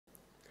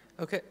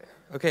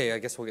Okay, I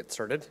guess we'll get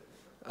started.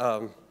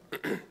 I'm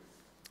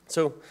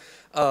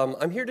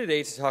here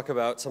today to talk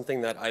about something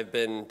that I've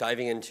been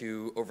diving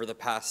into over the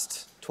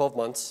past 12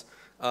 months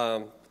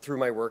through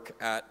my work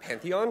at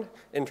Pantheon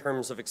in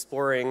terms of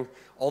exploring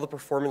all the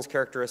performance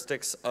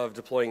characteristics of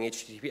deploying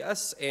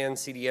HTTPS and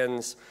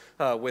CDNs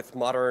with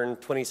modern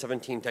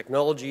 2017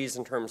 technologies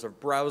in terms of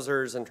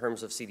browsers, in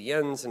terms of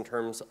CDNs, in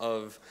terms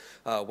of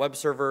web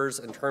servers,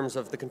 in terms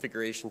of the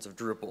configurations of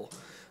Drupal.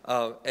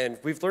 And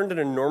we've learned an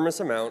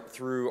enormous amount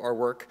through our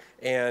work,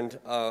 and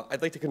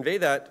I'd like to convey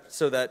that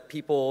so that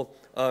people,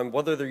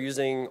 whether they're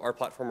using our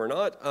platform or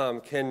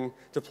not, can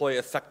deploy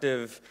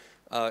effective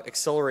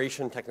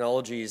acceleration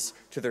technologies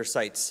to their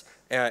sites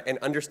and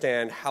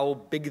understand how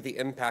big the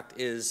impact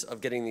is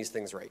of getting these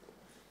things right.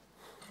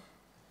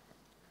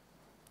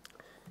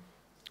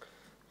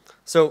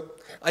 So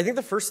I think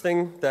the first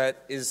thing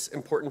that is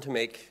important to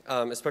make,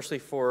 especially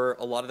for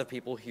a lot of the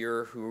people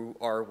here who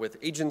are with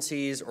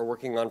agencies or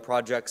working on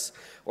projects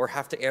or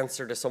have to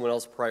answer to someone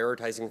else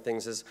prioritizing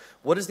things, is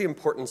what is the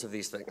importance of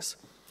these things?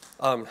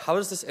 How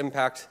does this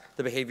impact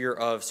the behavior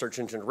of search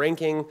engine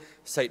ranking,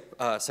 site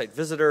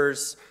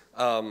visitors,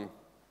 and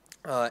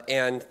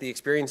the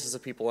experiences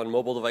of people on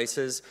mobile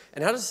devices,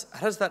 and how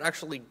does that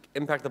actually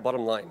impact the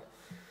bottom line?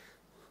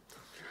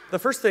 The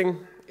first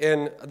thing,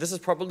 and this is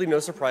probably no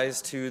surprise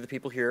to the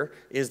people here,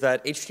 is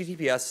that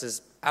HTTPS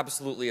is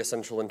absolutely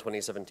essential in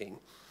 2017.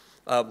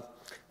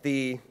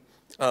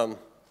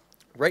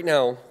 Right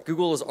now,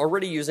 Google is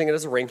already using it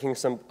as a ranking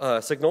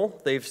signal.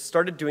 They've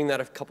started doing that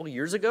a couple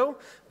years ago,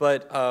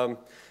 but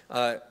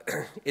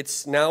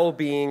it's now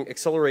being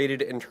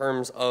accelerated in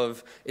terms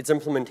of its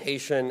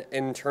implementation,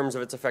 in terms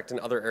of its effect in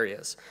other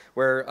areas.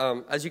 Where,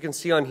 as you can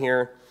see on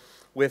here,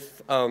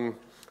 with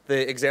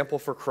the example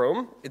for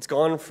Chrome, it's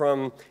gone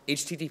from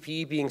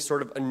HTTP being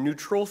sort of a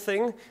neutral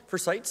thing for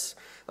sites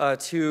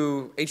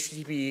to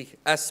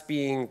HTTPS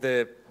being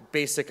the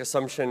basic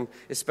assumption,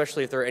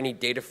 especially if there are any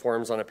data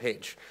forms on a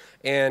page.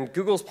 And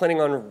Google's planning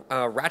on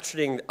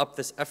ratcheting up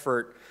this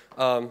effort.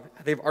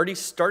 They've already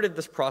started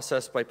this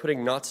process by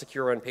putting not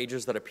secure on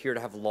pages that appear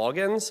to have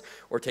logins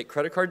or take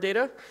credit card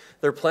data.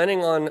 They're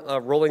planning on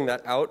rolling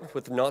that out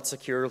with not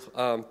secure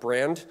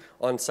brand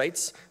on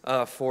sites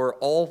for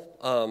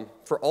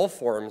all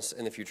forms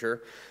in the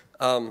future.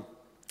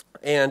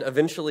 And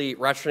eventually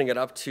ratcheting it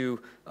up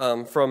to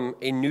from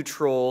a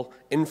neutral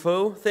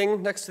info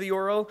thing next to the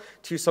URL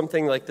to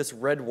something like this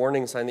red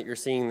warning sign that you're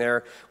seeing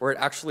there, where it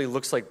actually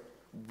looks like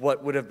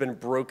what would have been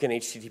broken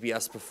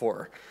HTTPS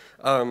before.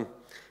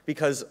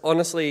 Because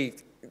honestly,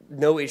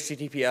 no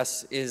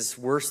HTTPS is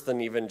worse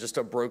than even just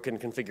a broken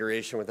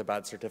configuration with a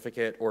bad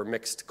certificate or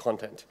mixed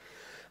content.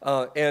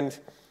 And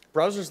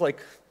browsers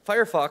like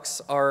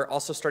Firefox are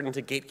also starting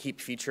to gatekeep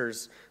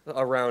features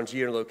around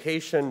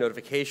geolocation,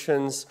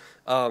 notifications,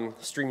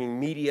 streaming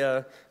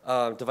media,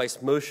 device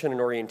motion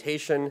and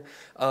orientation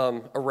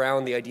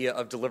around the idea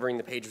of delivering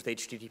the page with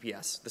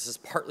HTTPS. This is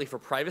partly for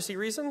privacy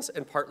reasons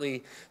and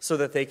partly so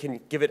that they can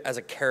give it as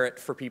a carrot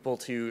for people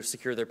to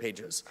secure their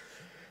pages.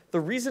 The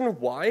reason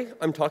why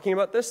I'm talking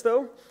about this,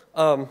 though,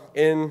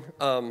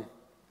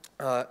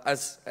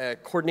 as a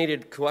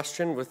coordinated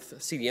question with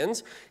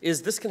CDNs,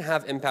 is this can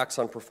have impacts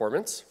on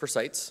performance for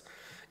sites.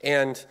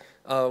 And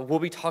we'll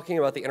be talking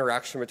about the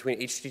interaction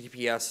between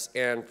HTTPS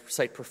and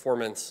site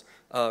performance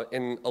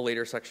in a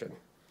later section.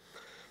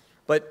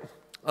 But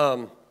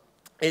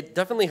it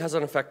definitely has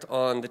an effect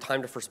on the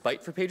time to first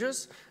byte for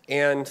pages,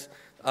 and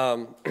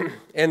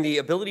the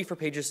ability for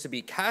pages to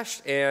be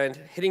cached and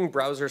hitting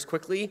browsers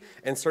quickly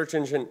and search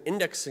engine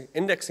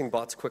indexing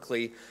bots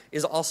quickly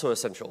is also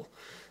essential.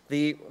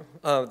 The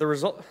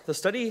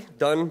study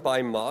done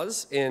by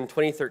Moz in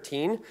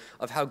 2013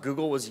 of how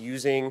Google was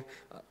using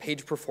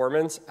page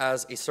performance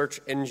as a search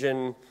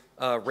engine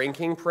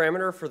ranking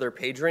parameter for their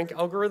PageRank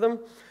algorithm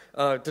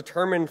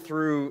determined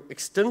through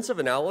extensive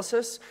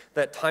analysis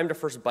that time to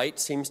first byte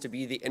seems to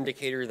be the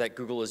indicator that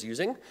Google is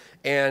using,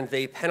 and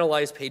they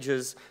penalize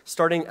pages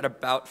starting at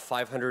about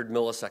 500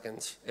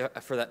 milliseconds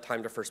for that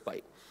time to first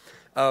byte.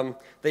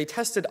 They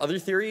tested other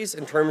theories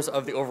in terms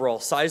of the overall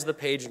size of the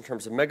page, in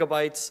terms of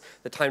megabytes,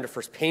 the time to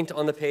first paint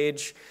on the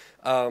page.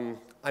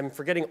 I'm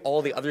forgetting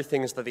all the other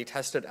things that they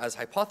tested as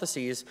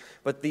hypotheses,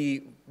 but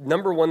the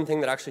number one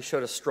thing that actually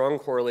showed a strong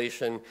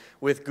correlation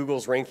with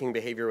Google's ranking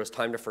behavior was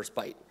time to first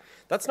byte.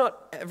 That's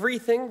not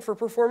everything for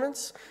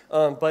performance,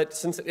 but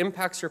since it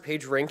impacts your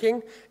page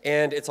ranking,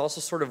 and it's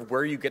also sort of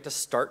where you get to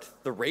start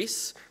the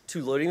race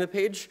to loading the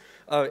page,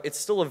 it's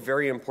still a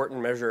very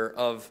important measure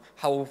of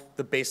how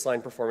the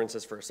baseline performance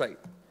is for a site.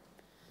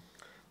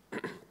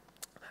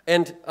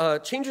 And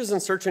changes in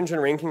search engine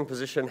ranking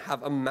position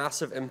have a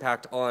massive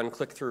impact on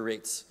click-through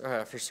rates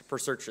for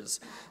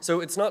searches. So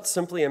it's not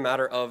simply a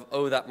matter of,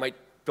 oh, that might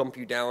bump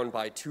you down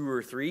by 2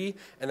 or 3,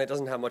 and that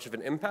doesn't have much of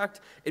an impact.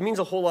 It means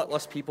a whole lot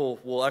less people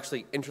will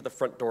actually enter the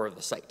front door of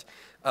the site.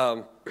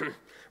 We're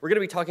going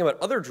to be talking about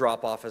other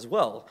drop-off as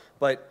well,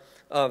 but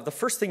the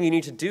first thing you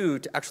need to do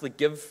to actually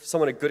give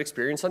someone a good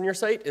experience on your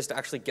site is to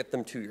actually get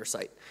them to your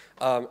site.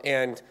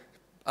 And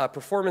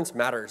performance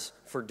matters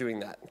for doing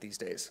that these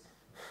days.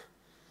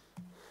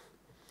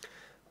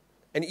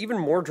 An even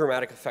more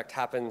dramatic effect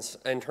happens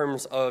in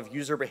terms of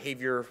user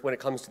behavior when it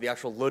comes to the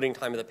actual loading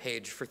time of the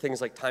page for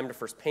things like time to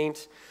first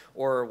paint,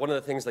 or one of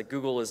the things that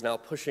Google is now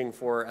pushing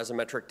for as a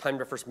metric, time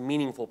to first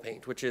meaningful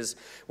paint, which is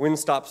when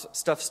stuff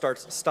stops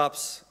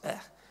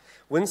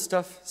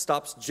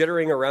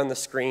jittering around the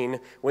screen,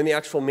 when the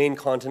actual main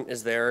content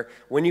is there,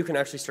 when you can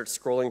actually start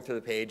scrolling through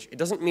the page. It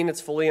doesn't mean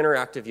it's fully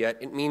interactive yet.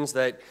 It means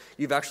that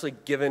you've actually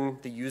given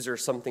the user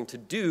something to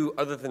do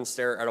other than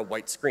stare at a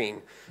white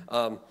screen.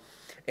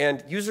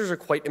 And users are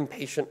quite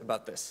impatient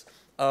about this.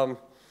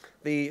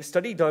 The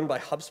study done by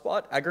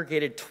HubSpot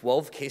aggregated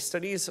 12 case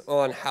studies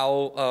on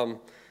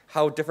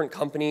how different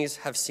companies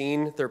have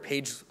seen their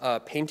page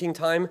painting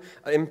time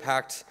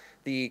impact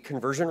the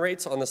conversion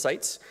rates on the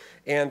sites.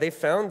 And they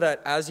found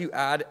that as you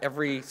add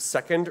every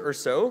second or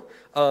so,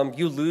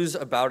 you lose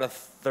about a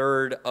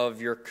third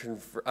of your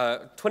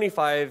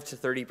 25 to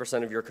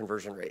 30% of your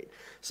conversion rate.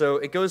 So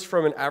it goes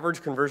from an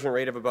average conversion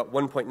rate of about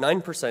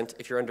 1.9%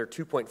 if you're under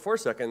 2.4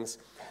 seconds,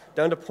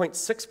 down to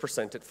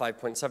 0.6% at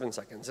 5.7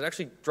 seconds. It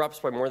actually drops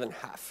by more than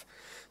half.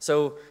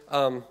 So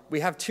we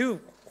have two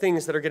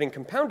things that are getting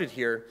compounded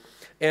here.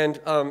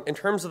 And in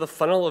terms of the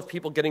funnel of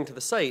people getting to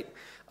the site,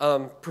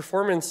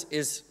 performance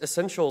is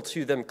essential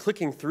to them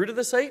clicking through to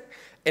the site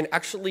and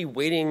actually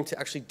waiting to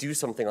actually do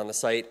something on the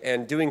site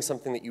and doing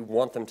something that you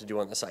want them to do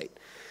on the site.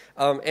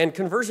 And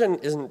conversion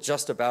isn't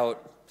just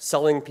about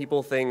selling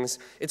people things.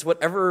 It's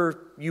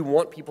whatever you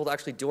want people to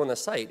actually do on the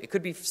site. It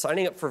could be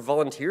signing up for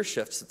volunteer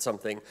shifts at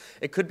something.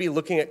 It could be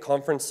looking at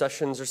conference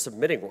sessions or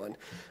submitting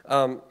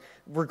one.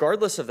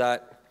 Regardless of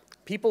that,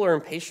 people are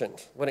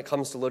impatient when it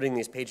comes to loading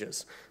these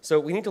pages. So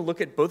we need to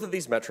look at both of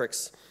these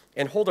metrics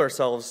and hold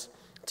ourselves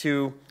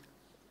to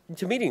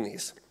meeting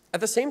these. At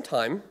the same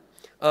time,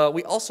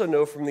 we also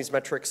know from these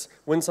metrics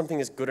when something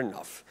is good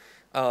enough.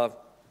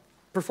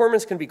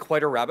 Performance can be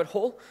quite a rabbit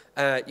hole.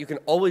 You can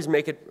always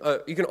make it.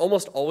 You can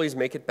almost always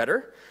make it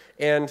better,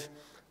 and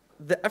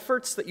the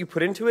efforts that you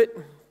put into it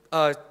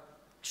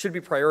should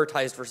be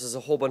prioritized versus a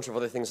whole bunch of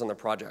other things on the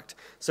project.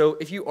 So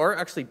if you are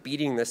actually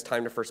beating this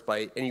time to first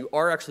byte, and you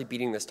are actually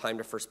beating this time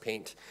to first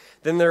paint,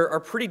 then there are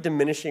pretty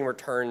diminishing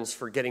returns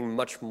for getting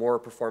much more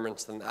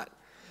performance than that.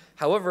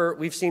 However,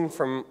 we've seen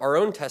from our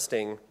own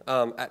testing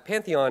at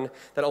Pantheon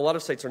that a lot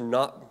of sites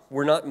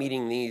we're not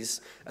meeting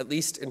these, at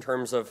least in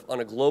terms of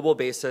on a global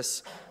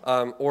basis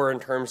or in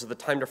terms of the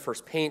time to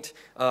first paint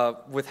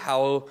with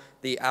how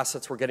the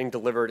assets were getting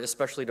delivered,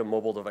 especially to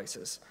mobile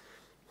devices.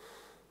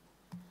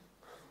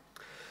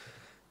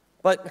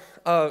 But,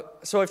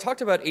 so I've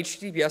talked about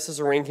HTTPS as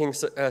a ranking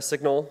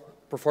signal,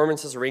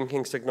 performance as a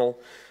ranking signal,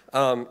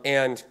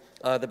 and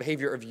the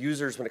behavior of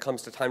users when it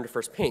comes to time to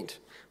first paint.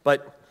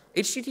 But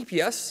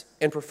HTTPS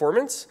and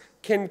performance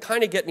can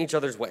kind of get in each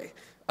other's way.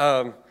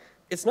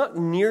 It's not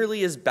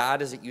nearly as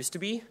bad as it used to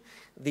be.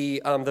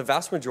 The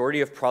vast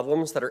majority of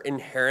problems that are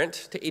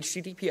inherent to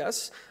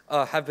HTTPS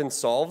have been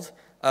solved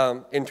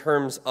in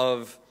terms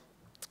of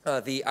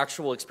the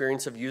actual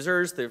experience of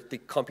users, the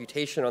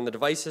computation on the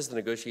devices, the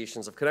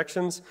negotiations of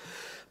connections.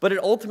 But it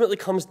ultimately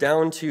comes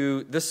down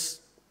to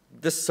this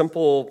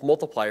simple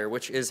multiplier,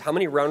 which is how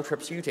many round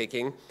trips are you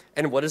taking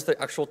and what is the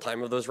actual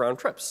time of those round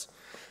trips.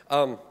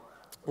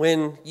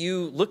 When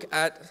you look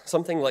at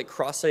something like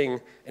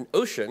crossing an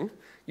ocean,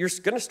 you're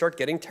going to start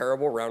getting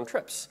terrible round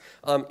trips.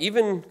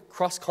 Even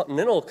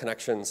cross-continental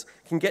connections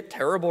can get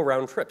terrible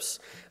round trips.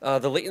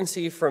 The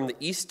latency from the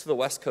east to the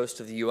west coast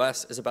of the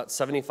US is about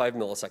 75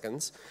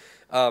 milliseconds,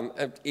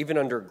 even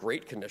under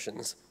great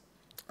conditions.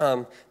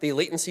 The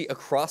latency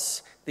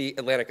across the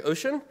Atlantic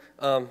Ocean,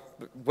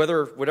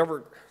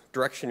 whatever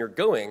direction you're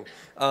going,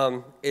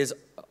 is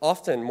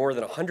often more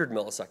than 100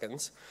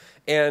 milliseconds.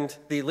 And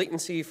the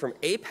latency from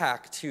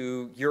APAC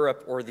to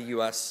Europe or the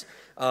US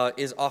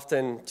is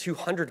often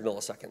 200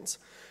 milliseconds.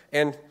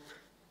 And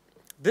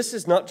this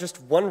is not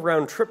just one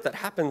round trip that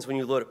happens when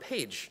you load a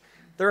page.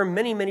 There are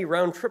many, many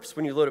round trips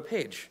when you load a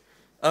page.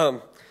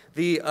 And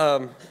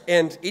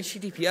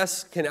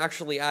HTTPS can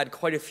actually add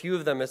quite a few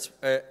of them,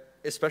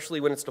 especially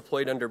when it's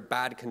deployed under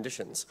bad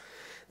conditions.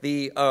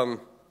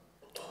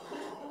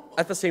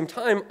 At the same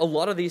time, a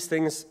lot of these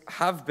things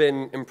have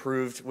been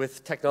improved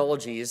with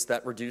technologies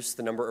that reduce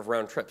the number of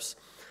round trips.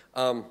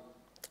 I'm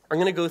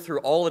going to go through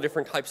all the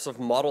different types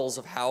of models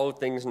of how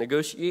things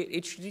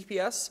negotiate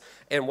HTTPS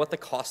and what the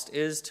cost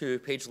is to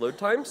page load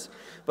times.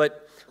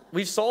 But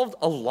we've solved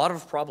a lot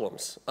of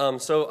problems.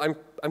 So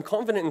I'm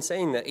confident in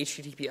saying that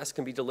HTTPS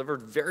can be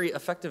delivered very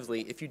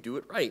effectively if you do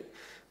it right.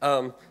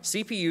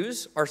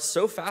 CPUs are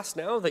so fast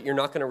now that you're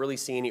not going to really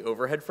see any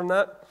overhead from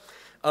that.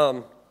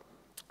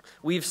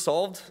 We've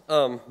solved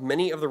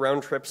many of the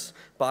round trips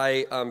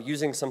by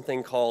using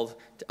something called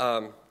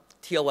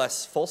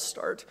TLS false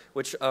start,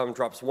 which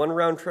drops one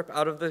round trip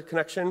out of the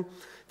connection.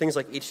 Things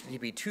like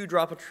HTTP2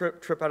 drop a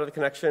trip out of the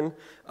connection.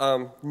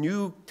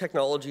 New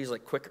technologies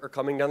like Quick are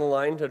coming down the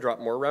line to drop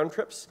more round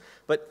trips.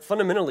 But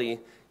fundamentally,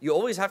 you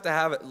always have to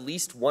have at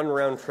least one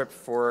round trip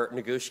for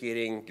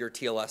negotiating your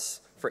TLS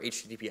for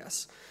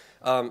HTTPS.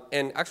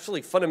 And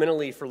actually,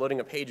 fundamentally, for loading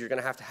a page, you're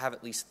going to have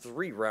at least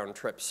 3 round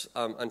trips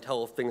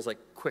until things like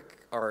Quick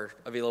are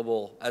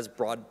available as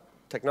broad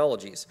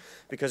technologies,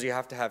 because you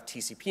have to have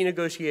TCP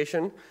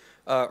negotiation,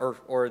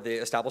 or the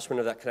establishment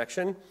of that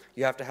connection.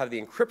 You have to have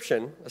the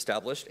encryption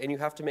established, and you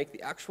have to make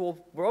the actual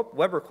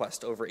web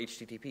request over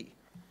HTTP.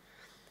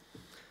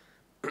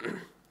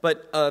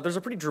 But there's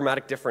a pretty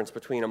dramatic difference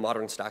between a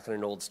modern stack and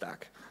an old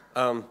stack.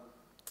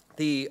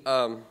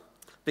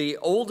 The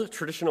old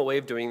traditional way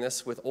of doing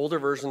this, with older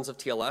versions of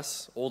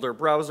TLS, older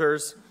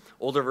browsers,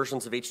 older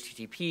versions of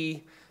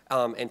HTTP,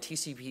 and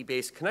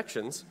TCP-based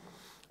connections,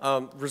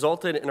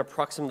 resulted in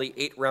approximately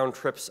 8 round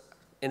trips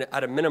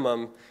at a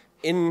minimum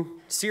in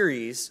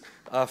series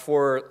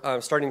for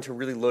starting to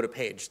really load a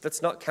page.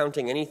 That's not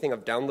counting anything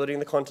of downloading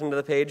the content of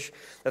the page.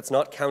 That's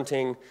not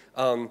counting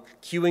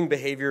queuing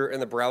behavior in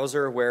the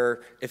browser,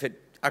 where if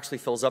it actually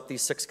fills up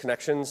these 6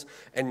 connections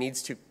and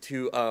needs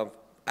to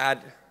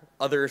add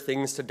other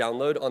things to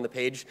download on the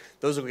page,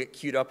 those will get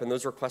queued up, and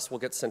those requests will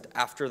get sent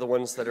after the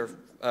ones that are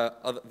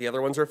the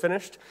other ones are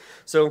finished.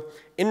 So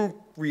in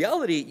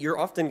reality, you're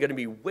often going to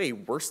be way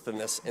worse than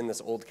this in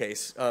this old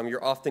case.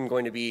 You're often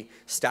going to be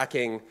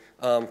stacking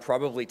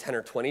probably 10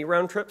 or 20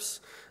 round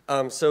trips.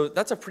 So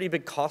that's a pretty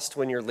big cost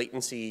when your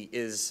latency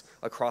is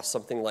across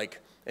something like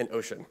an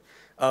ocean.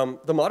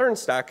 The modern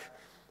stack,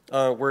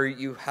 where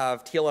you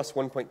have TLS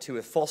 1.2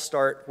 with false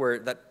start, where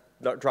that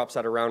drops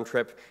out a round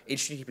trip,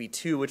 HTTP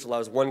 2, which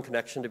allows one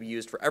connection to be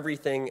used for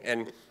everything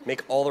and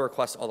make all the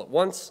requests all at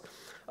once.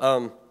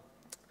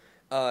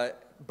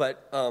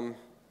 But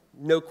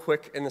no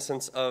Quick in the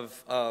sense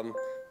of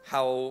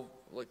how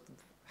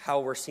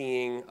we're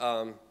seeing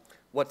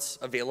what's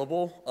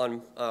available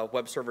on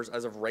web servers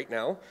as of right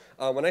now.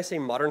 When I say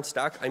modern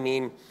stack, I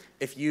mean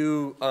if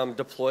you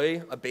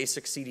deploy a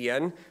basic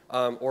CDN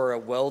or a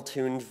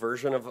well-tuned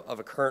version of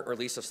a current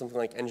release of something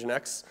like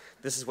Nginx,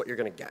 this is what you're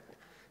going to get.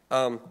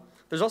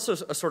 There's also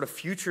a sort of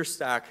future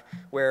stack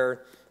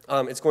where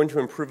it's going to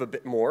improve a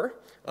bit more,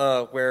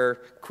 where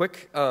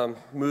Quick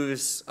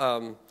moves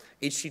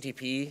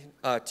HTTP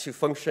to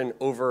function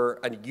over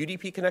a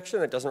UDP connection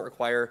that doesn't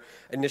require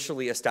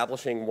initially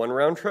establishing one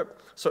round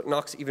trip, so it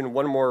knocks even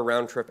one more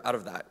round trip out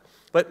of that.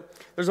 But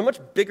there's a much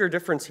bigger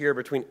difference here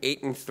between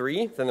 8 and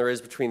 3 than there is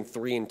between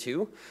 3 and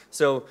 2.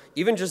 So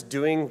even just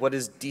doing what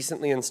is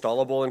decently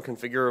installable and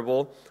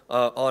configurable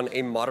on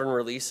a modern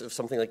release of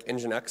something like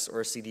Nginx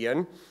or a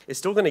CDN is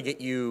still going to get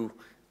you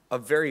a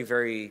very,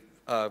 very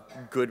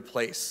good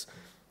place.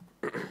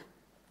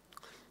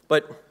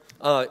 But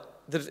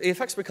the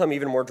effects become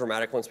even more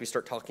dramatic once we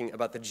start talking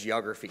about the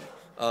geography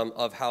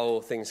of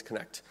how things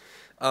connect.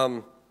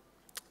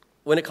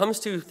 When it comes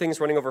to things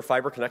running over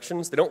fiber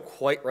connections, they don't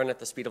quite run at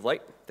the speed of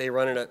light. They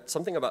run at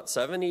something about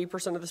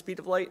 70% of the speed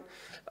of light,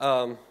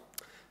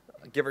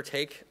 give or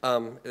take.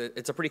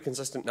 It's a pretty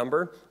consistent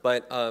number,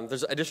 but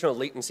there's additional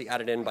latency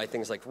added in by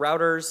things like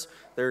routers.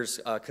 There's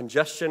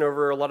congestion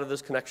over a lot of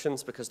those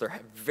connections because they're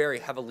very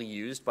heavily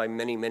used by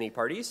many, many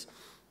parties.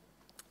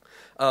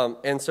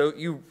 And so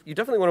you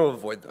definitely want to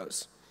avoid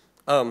those.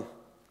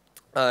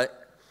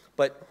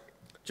 But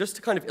just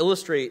to kind of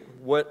illustrate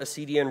what a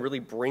CDN really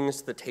brings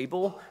to the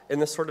table in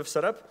this sort of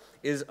setup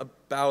is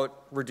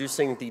about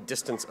reducing the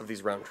distance of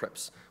these round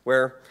trips,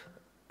 where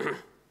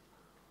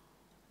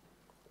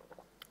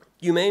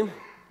you may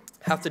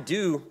have to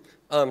do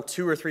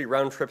 2 or 3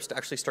 round trips to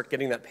actually start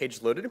getting that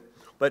page loaded,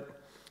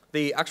 but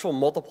the actual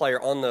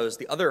multiplier on those,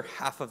 the other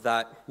half of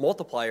that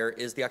multiplier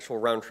is the actual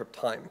round trip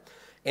time.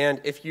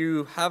 And if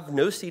you have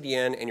no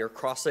CDN and you're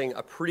crossing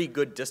a pretty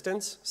good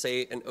distance,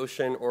 say an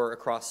ocean or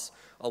across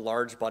a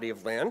large body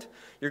of land,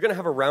 you're going to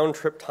have a round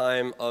trip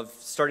time of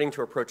starting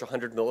to approach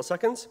 100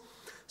 milliseconds.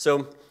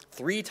 So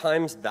 3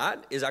 times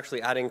that is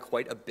actually adding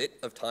quite a bit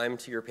of time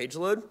to your page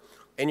load,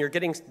 and you're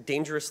getting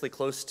dangerously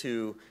close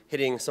to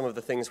hitting some of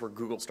the things where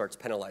Google starts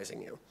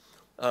penalizing you.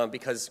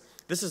 Because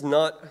this is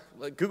not,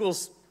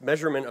 Google's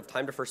measurement of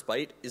time to first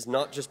byte is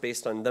not just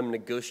based on them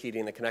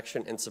negotiating the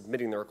connection and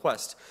submitting the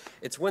request.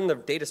 It's when the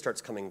data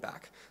starts coming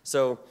back.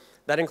 So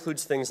that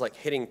includes things like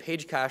hitting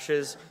page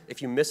caches.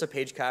 If you miss a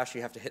page cache,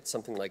 you have to hit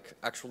something like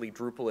actually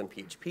Drupal and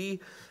PHP.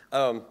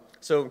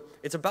 So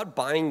it's about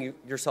buying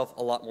yourself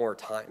a lot more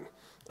time.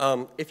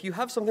 If you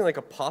have something like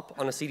a POP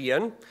on a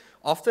CDN,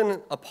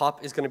 often a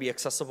POP is going to be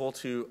accessible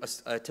to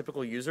a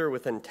typical user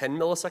within 10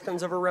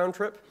 milliseconds of a round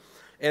trip.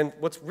 And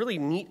what's really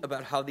neat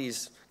about how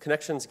these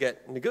connections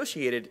get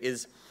negotiated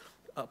is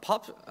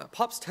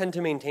POPs tend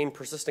to maintain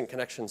persistent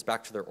connections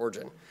back to their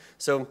origin.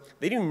 So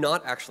they do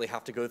not actually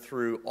have to go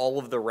through all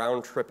of the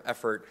round trip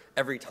effort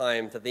every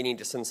time that they need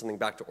to send something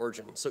back to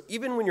origin. So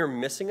even when you're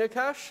missing a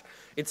cache,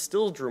 it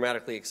still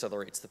dramatically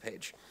accelerates the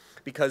page,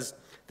 because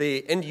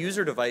the end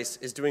user device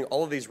is doing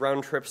all of these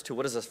round trips to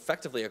what is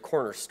effectively a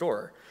corner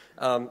store.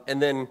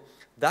 And then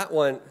that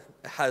one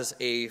has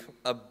a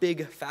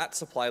big fat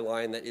supply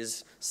line that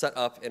is set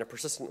up in a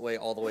persistent way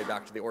all the way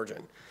back to the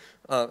origin.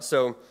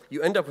 So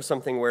you end up with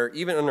something where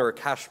even under a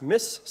cache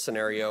miss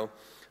scenario,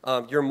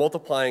 you're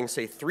multiplying,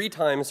 say, 3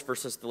 times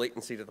versus the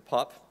latency to the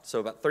POP, so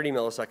about 30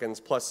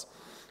 milliseconds, plus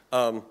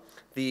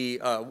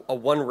a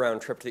one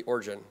round trip to the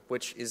origin,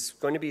 which is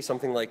going to be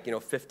something like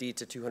 50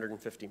 to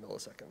 250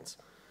 milliseconds.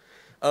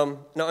 Now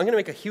I'm going to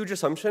make a huge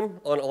assumption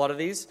on a lot of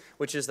these,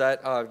 which is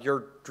that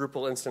your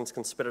Drupal instance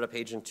can spit out a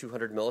page in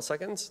 200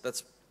 milliseconds.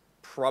 That's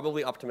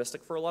probably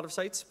optimistic for a lot of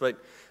sites,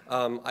 but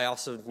I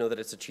also know that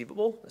it's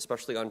achievable,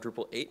 especially on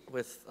Drupal 8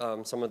 with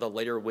some of the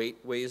lighter weight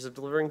ways of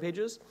delivering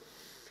pages.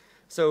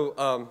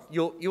 So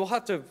you'll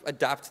have to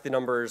adapt the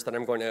numbers that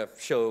I'm going to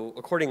show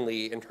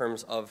accordingly in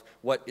terms of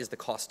what is the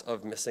cost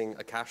of missing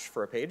a cache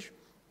for a page.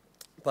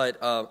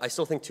 But I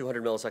still think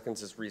 200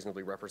 milliseconds is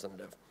reasonably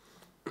representative.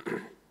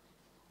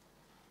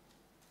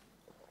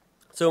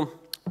 So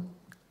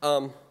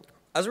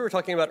as we were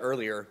talking about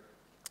earlier,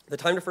 the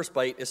time to first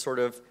byte is sort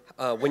of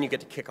when you get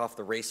to kick off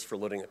the race for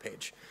loading the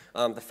page.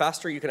 The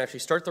faster you can actually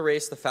start the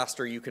race, the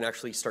faster you can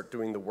actually start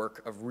doing the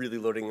work of really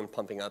loading and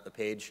pumping out the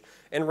page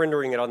and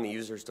rendering it on the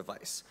user's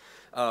device.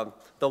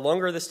 The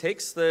longer this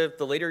takes, the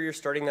later you're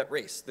starting that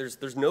race.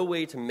 There's no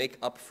way to make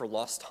up for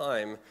lost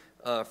time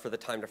for the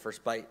time to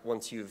first byte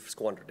once you've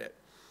squandered it.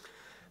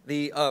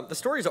 The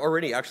story is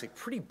already actually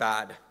pretty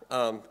bad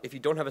if you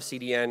don't have a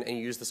CDN and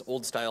you use this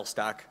old style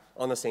stack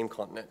on the same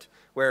continent,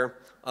 where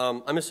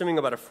I'm assuming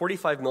about a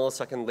 45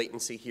 millisecond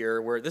latency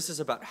here, where this is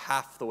about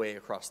half the way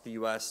across the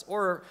US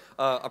or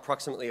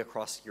approximately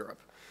across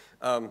Europe.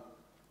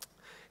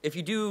 If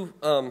you do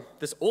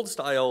this old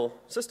style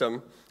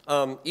system,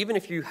 even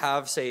if you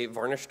have, say,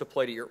 Varnish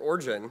deployed at your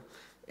origin,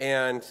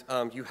 and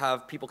you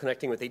have people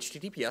connecting with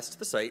HTTPS to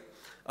the site,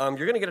 you're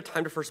going to get a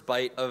time to first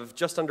byte of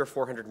just under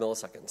 400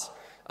 milliseconds.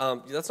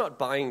 That's not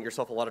buying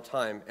yourself a lot of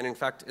time. And in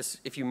fact,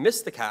 if you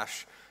miss the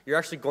cache, you're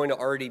actually going to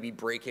already be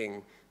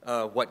breaking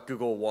what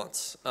Google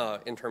wants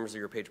in terms of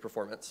your page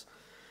performance.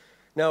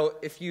 Now,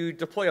 if you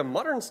deploy a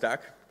modern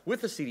stack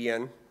with a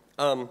CDN,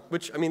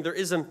 which, I mean,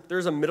 there's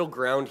a middle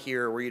ground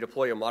here where you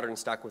deploy a modern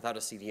stack without a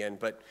CDN,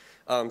 but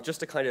just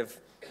to kind of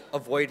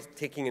avoid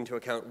taking into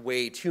account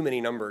way too many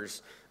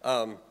numbers,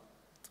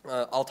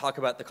 I'll talk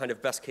about the kind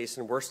of best case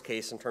and worst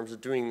case in terms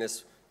of doing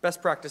this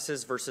best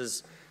practices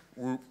versus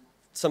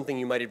something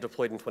you might have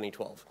deployed in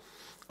 2012.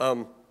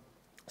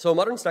 So a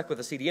modern stack with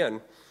a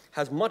CDN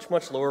has much,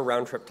 much lower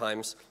round trip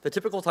times. The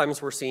typical times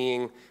we're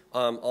seeing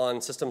on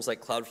systems like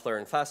Cloudflare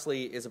and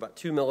Fastly is about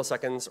 2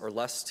 milliseconds or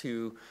less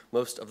to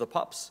most of the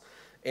POPs.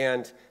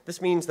 And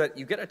this means that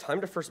you get a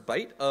time to first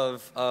byte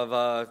of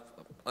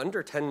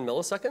under 10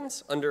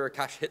 milliseconds under a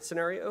cache hit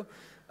scenario.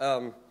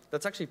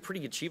 That's actually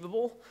pretty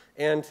achievable.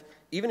 And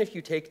even if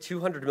you take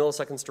 200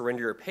 milliseconds to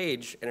render your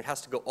page and it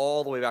has to go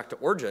all the way back to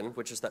origin,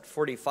 which is that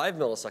 45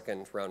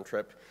 millisecond round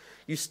trip,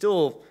 you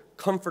still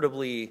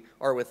comfortably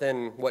are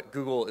within what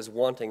Google is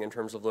wanting in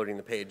terms of loading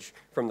the page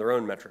from their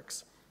own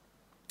metrics.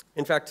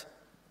 In fact,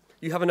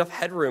 you have enough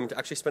headroom to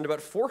actually spend about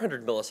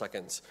 400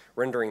 milliseconds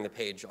rendering the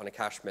page on a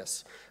cache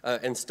miss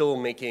and still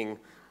making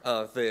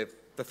the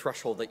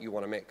threshold that you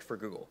want to make for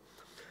Google.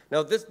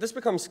 Now, this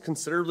becomes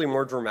considerably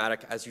more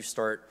dramatic as you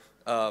start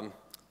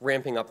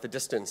ramping up the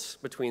distance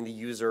between the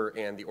user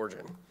and the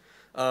origin.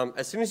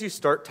 As soon as you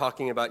start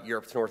talking about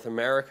Europe to North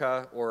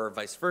America or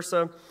vice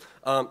versa,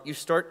 you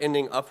start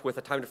ending up with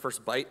a time to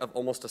first byte of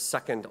almost a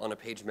second on a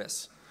page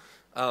miss.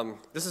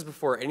 This is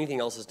before anything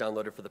else is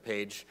downloaded for the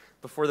page,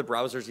 before the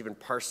browser's even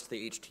parsed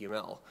the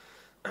HTML.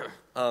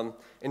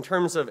 In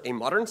terms of a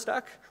modern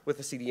stack with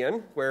a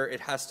CDN, where it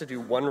has to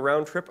do one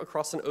round trip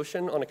across an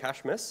ocean on a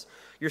cache miss,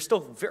 you're still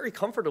very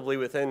comfortably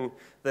within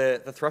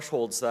the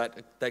thresholds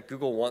that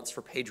Google wants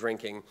for page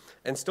ranking,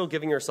 and still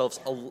giving yourselves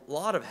a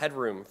lot of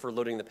headroom for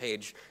loading the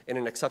page in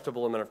an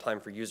acceptable amount of time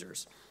for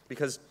users.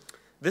 Because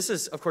this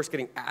is, of course,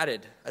 getting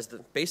added as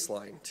the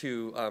baseline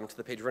to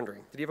the page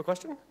rendering. Did you have a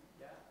question?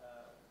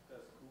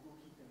 Does Google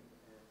keep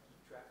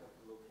track of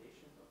the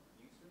location of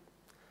the user,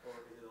 or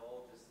is it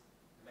all just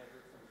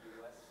measured from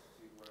the US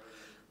to wherever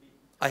it may be?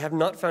 I have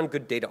not found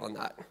good data on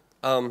that,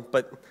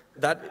 but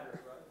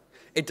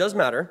it does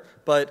matter,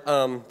 but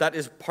that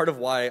is part of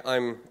why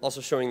I'm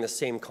also showing the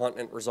same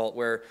continent result,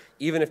 where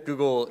even if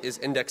Google is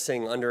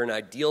indexing under an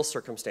ideal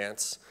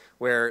circumstance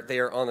where they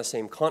are on the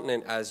same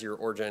continent as your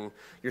origin,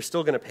 you're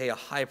still going to pay a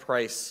high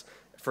price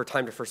for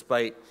time to first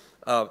byte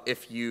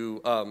if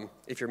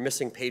you're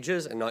missing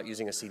pages and not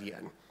using a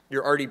CDN.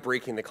 You're already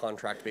breaking the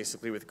contract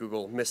basically with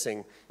Google,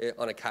 missing it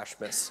on a cache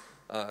miss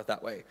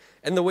that way.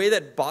 And the way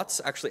that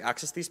bots actually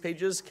access these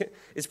pages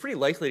is pretty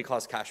likely to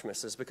cause cache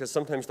misses, because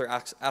sometimes they're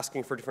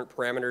asking for different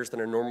parameters than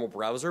a normal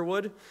browser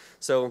would.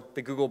 So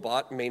the Google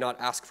bot may not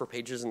ask for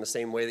pages in the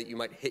same way that you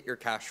might hit your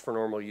cache for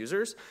normal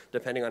users,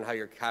 depending on how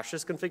your cache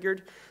is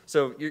configured.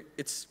 So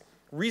it's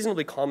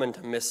reasonably common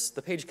to miss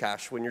the page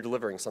cache when you're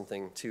delivering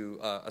something to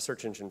a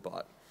search engine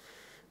bot.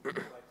 Would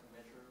you like to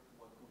measure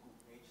what Google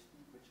page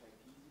speed, which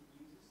IPs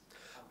it uses?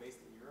 I'm based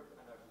in Europe,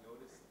 and I've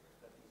noticed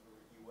that these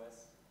were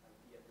US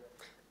IP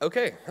addresses.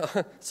 Okay,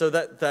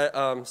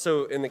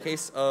 so in the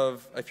case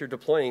of if you're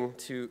deploying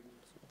to,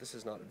 this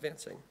is not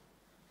advancing.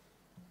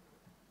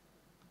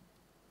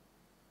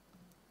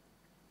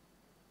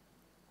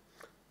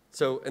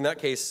 So in that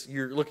case,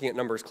 you're looking at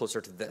numbers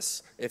closer to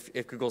this, if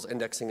Google's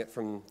indexing it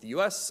from the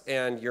US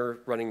and you're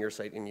running your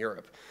site in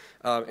Europe.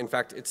 In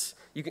fact, as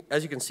you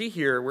can see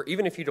here, where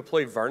even if you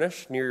deploy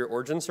Varnish near your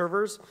origin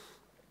servers,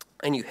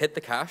 and you hit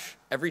the cache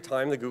every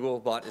time the Google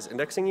bot is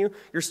indexing you,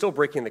 you're still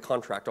breaking the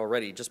contract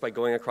already just by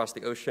going across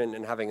the ocean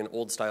and having an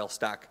old style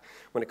stack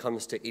when it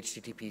comes to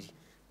HTTP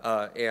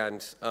and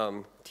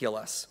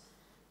TLS.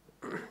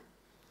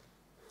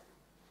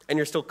 And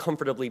you're still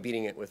comfortably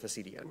beating it with a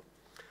CDN.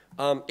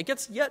 It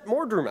gets yet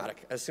more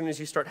dramatic as soon as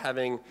you start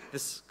having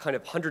this kind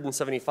of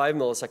 175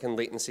 millisecond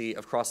latency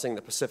of crossing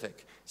the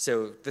Pacific.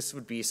 So this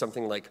would be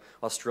something like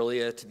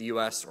Australia to the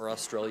US or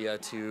Australia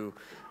to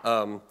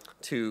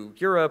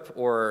Europe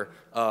or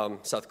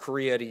South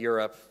Korea to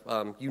Europe.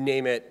 You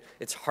name it,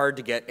 it's hard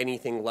to get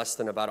anything less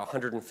than about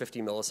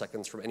 150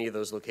 milliseconds from any of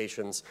those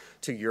locations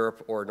to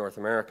Europe or North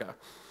America.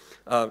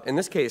 In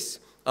this case,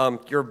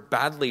 you're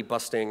badly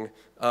busting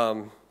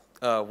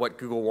what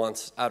Google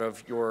wants out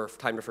of your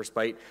time to first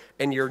byte,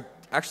 and you're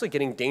actually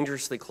getting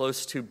dangerously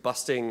close to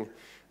busting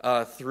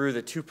through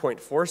the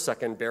 2.4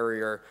 second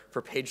barrier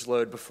for page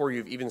load before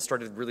you've even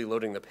started really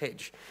loading the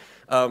page.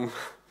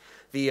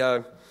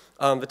 The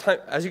time,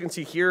 as you can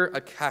see here,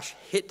 a cache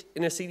hit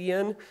in a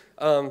CDN,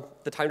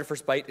 the time to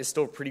first byte is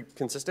still pretty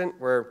consistent,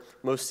 where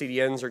most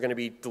CDNs are going to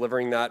be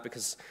delivering that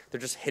because they're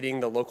just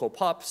hitting the local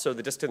pop, so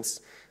the distance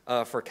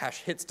for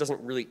cache hits doesn't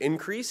really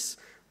increase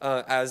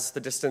as the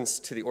distance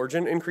to the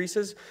origin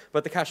increases,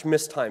 but the cache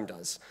miss time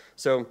does.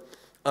 So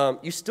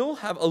you still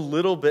have a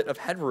little bit of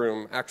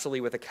headroom, actually,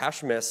 with a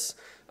cache miss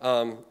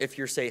if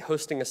you're, say,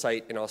 hosting a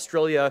site in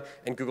Australia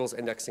and Google's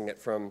indexing it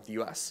from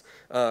the US.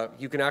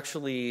 You can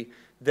actually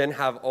then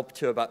have up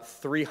to about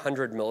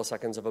 300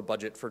 milliseconds of a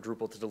budget for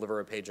Drupal to deliver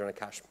a page on a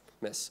cache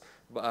miss,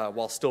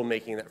 while still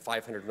making that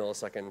 500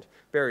 millisecond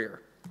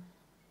barrier.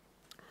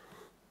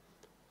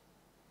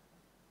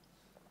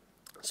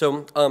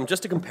 So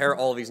just to compare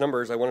all of these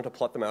numbers, I wanted to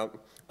plot them out.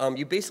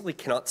 You basically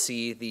cannot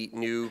see the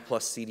new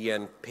plus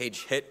CDN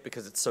page hit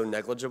because it's so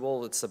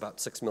negligible. It's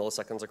about 6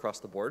 milliseconds across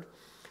the board.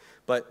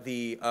 But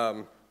you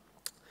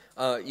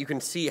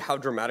can see how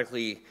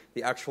dramatically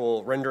the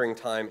actual rendering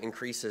time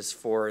increases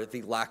for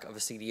the lack of a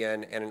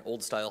CDN and an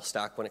old style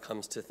stack when it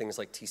comes to things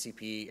like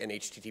TCP and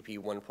HTTP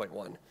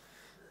 1.1.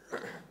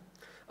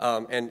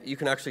 And you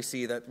can actually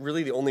see that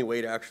really the only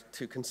way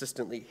to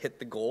consistently hit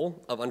the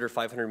goal of under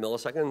 500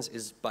 milliseconds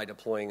is by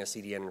deploying a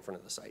CDN in front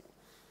of the site.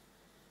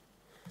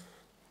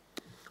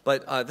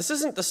 But this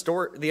isn't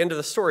the end of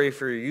the story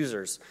for your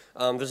users.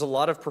 There's a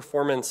lot of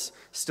performance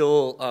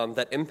still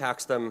that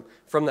impacts them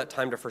from that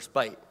time to first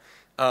byte.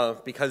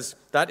 Because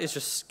that is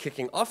just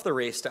kicking off the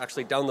race to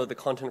actually download the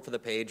content for the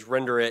page,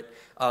 render it,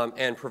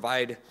 and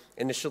provide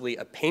initially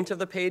a paint of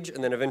the page,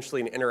 and then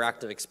eventually an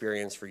interactive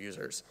experience for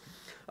users.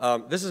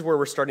 This is where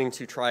we're starting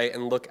to try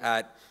and look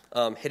at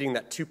hitting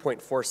that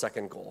 2.4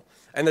 second goal.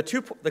 And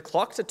the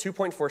clock to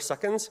 2.4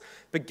 seconds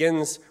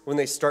begins when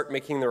they start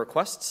making the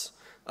requests.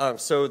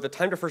 So the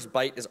time to first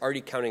byte is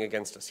already counting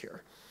against us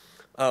here.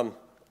 A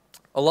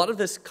lot of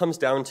this comes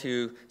down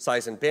to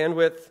size and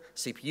bandwidth,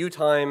 CPU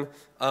time.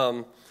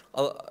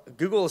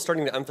 Google is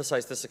starting to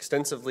emphasize this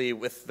extensively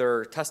with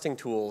their testing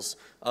tools,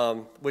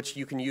 which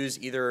you can use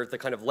either the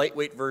kind of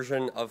lightweight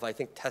version of, I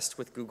think, Test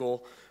with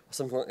Google,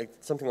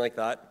 something like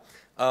that.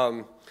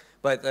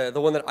 But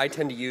the one that I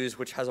tend to use,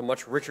 which has a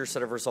much richer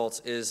set of results,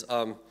 is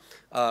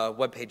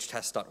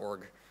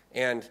webpagetest.org.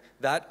 And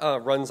that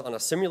runs on a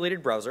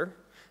simulated browser.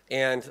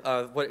 And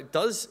what it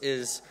does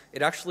is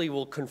it actually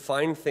will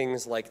confine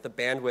things like the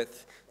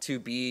bandwidth to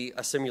be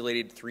a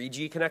simulated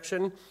 3G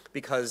connection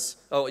because,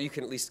 oh, you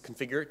can at least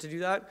configure it to do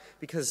that.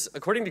 Because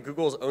according to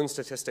Google's own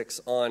statistics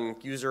on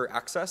user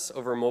access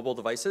over mobile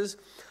devices,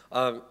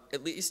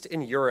 at least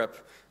in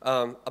Europe,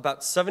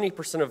 about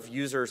 70% of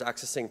users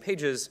accessing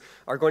pages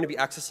are going to be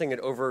accessing it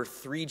over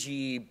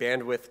 3G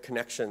bandwidth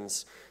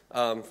connections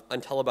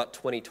until about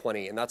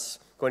 2020. And that's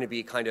going to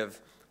be kind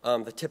of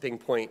the tipping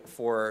point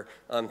for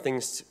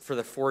things for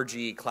the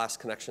 4G class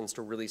connections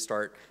to really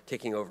start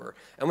taking over.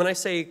 And when I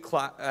say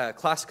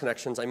class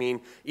connections, I mean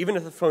even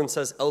if the phone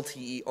says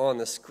LTE on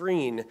the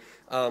screen,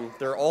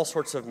 there are all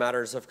sorts of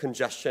matters of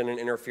congestion and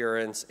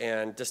interference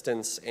and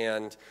distance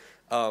and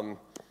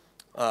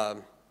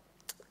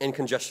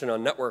congestion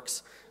on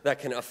networks that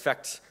can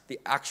affect the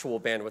actual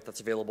bandwidth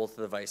that's available to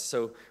the device.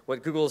 So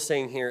what Google is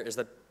saying here is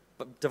that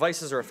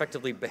devices are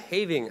effectively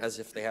behaving as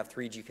if they have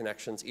 3G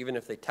connections, even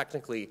if they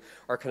technically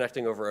are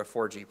connecting over a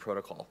 4G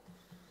protocol.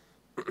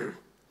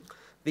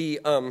 This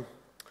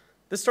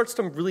starts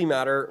to really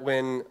matter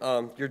when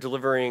you're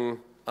delivering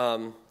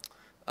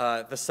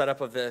the setup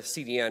of the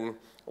CDN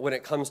when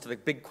it comes to the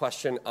big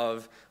question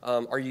of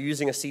are you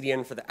using a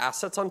CDN for the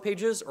assets on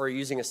pages or are you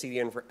using a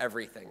CDN for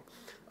everything?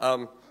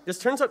 This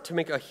turns out to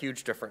make a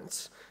huge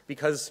difference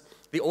because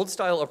the old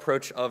style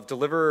approach of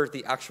deliver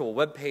the actual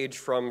web page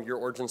from your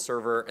origin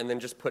server and then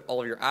just put all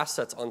of your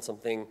assets on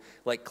something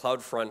like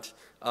CloudFront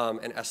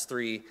and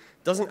S3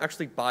 doesn't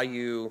actually buy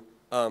you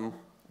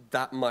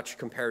that much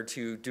compared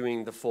to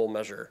doing the full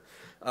measure.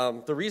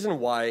 The reason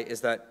why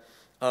is that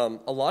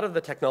A lot of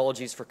the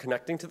technologies for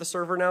connecting to the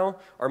server now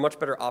are much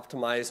better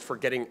optimized for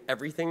getting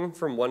everything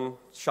from one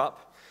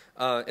shop,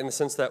 in the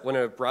sense that when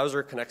a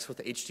browser connects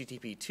with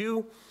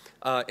HTTP2,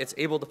 it's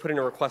able to put in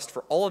a request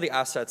for all of the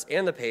assets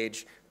and the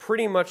page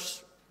pretty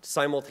much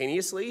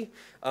simultaneously,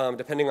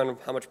 depending on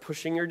how much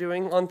pushing you're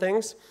doing on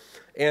things.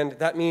 And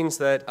that means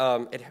that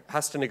it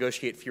has to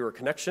negotiate fewer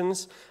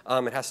connections,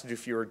 it has to do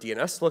fewer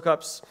DNS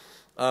lookups,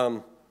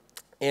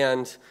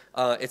 and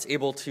it's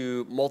able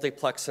to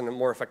multiplex and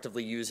more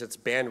effectively use its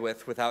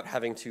bandwidth without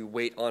having to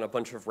wait on a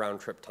bunch of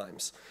round-trip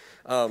times.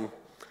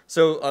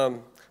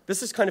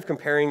 This is kind of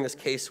comparing this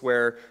case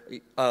where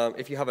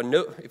if you have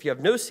no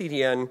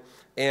CDN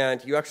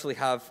and you actually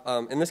have,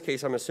 in this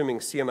case, I'm assuming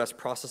CMS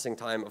processing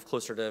time of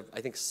closer to,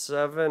 I think,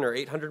 700 or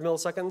 800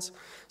 milliseconds,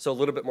 so a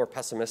little bit more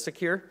pessimistic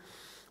here.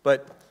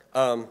 But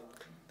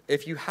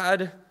if you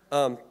had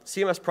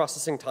CMS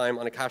processing time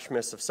on a cache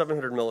miss of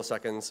 700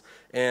 milliseconds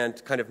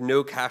and kind of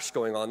no cache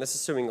going on, this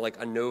is assuming like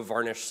a no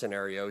Varnish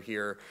scenario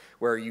here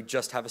where you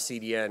just have a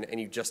CDN and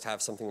you just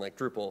have something like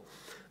Drupal.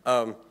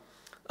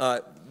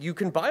 You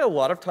can buy a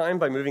lot of time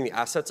by moving the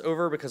assets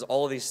over because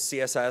all of these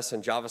CSS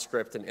and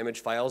JavaScript and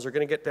image files are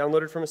going to get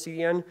downloaded from a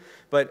CDN.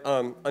 But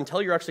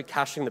until you're actually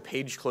caching the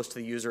page close to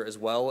the user as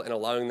well and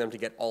allowing them to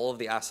get all of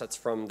the assets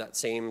from that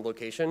same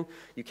location,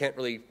 you can't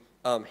really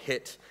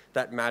hit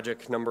that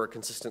magic number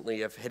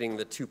consistently of hitting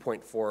the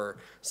 2.4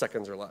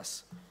 seconds or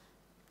less.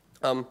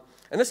 And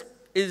this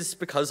is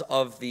because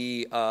of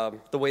the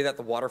way that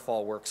the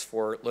waterfall works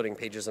for loading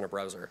pages in a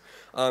browser.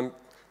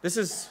 This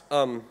is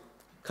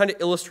kind of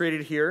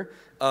illustrated here,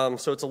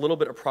 so it's a little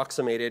bit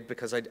approximated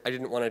because I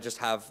didn't want to just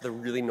have the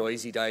really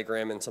noisy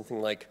diagram in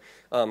something like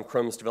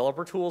Chrome's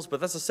developer tools, but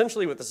that's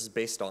essentially what this is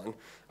based on.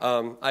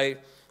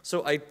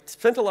 So I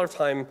spent a lot of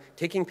time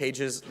taking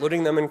pages,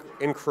 loading them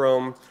in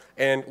Chrome,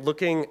 and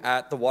looking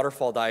at the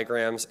waterfall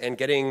diagrams and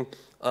getting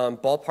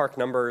ballpark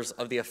numbers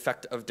of the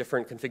effect of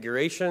different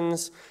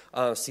configurations,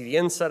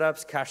 CDN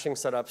setups, caching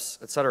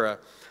setups, etc.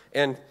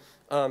 And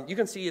you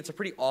can see it's a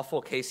pretty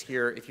awful case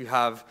here if you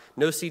have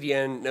no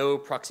CDN, no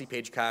proxy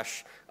page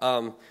cache.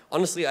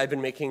 Honestly, I've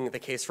been making the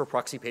case for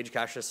proxy page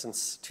caches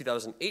since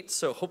 2008,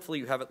 so hopefully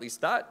you have at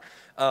least that.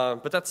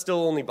 But that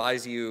still only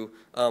buys you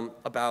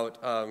about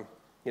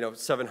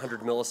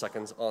 700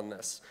 milliseconds on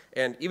this.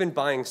 And even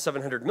buying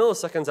 700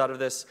 milliseconds out of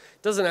this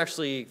doesn't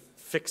actually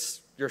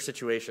fix your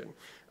situation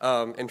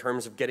in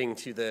terms of getting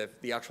to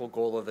the actual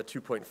goal of the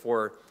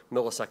 2.4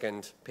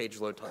 millisecond page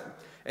load time.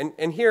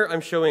 And here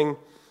I'm showing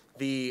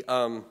the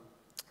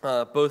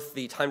both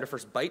the time to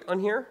first byte on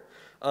here,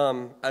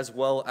 as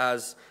well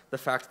as the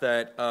fact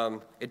that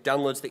it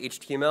downloads the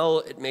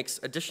HTML, it makes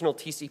additional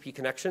TCP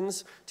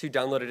connections to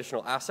download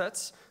additional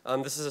assets.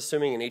 This is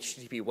assuming an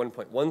HTTP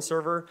 1.1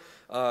 server.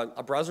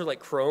 A browser like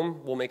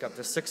Chrome will make up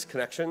to 6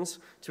 connections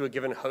to a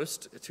given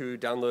host to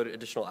download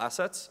additional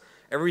assets.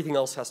 Everything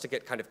else has to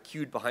get kind of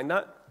queued behind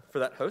that for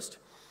that host.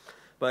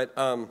 But,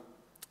 and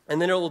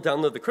then it will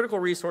download the critical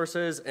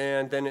resources,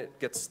 and then it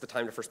gets the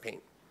time to first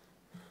paint.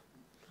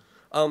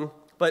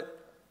 But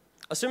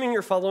assuming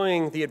you're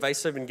following the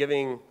advice I've been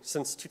giving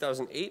since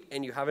 2008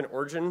 and you have an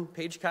origin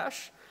page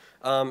cache,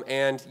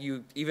 and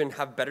you even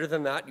have better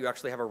than that, you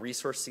actually have a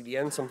resource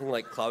CDN, something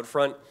like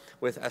CloudFront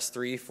with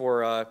S3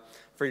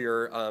 for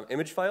your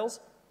image files,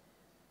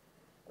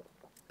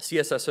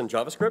 CSS and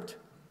JavaScript.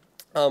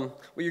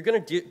 What you're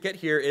going to get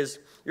here is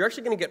you're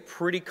actually going to get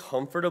pretty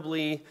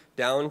comfortably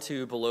down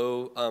to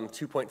below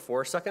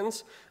 2.4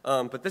 seconds,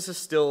 but this is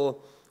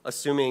still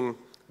assuming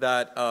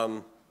that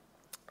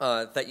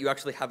that you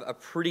actually have a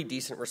pretty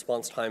decent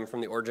response time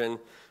from the origin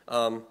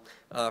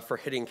for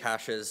hitting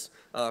caches,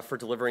 for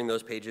delivering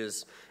those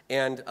pages.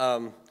 And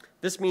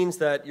this means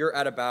that you're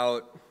at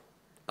about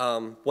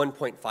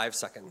 1.5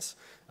 seconds.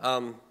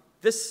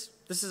 This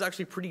is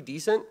actually pretty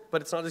decent,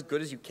 but it's not as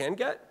good as you can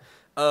get.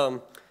 In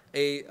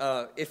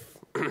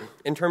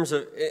terms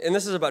of, and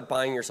this is about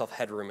buying yourself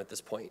headroom at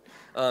this point,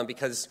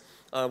 because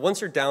once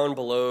you're down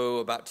below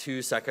about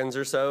 2 seconds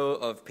or so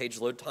of page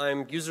load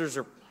time, users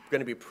are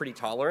going to be pretty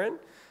tolerant.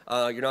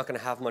 You're not going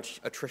to have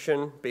much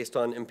attrition based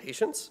on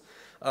impatience.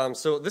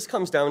 So this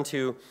comes down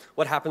to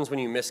what happens when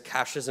you miss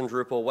caches in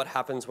Drupal, what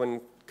happens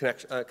when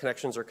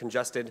connections are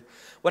congested,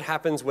 what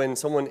happens when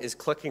someone is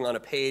clicking on a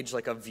page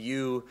like a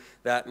view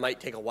that might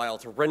take a while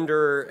to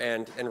render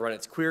and run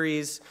its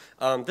queries.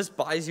 This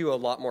buys you a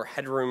lot more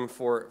headroom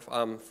for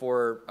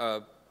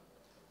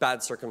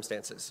bad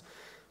circumstances.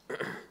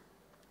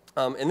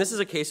 And this is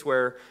a case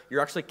where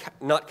you're actually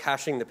not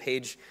caching the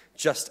page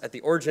just at the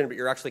origin, but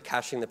you're actually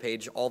caching the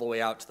page all the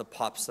way out to the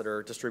POPs that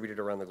are distributed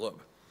around the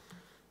globe.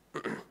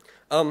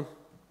 Let me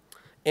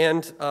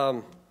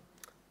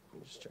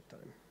just check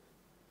time.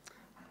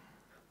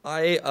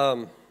 I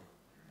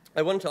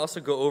wanted to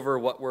also go over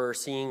what we're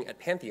seeing at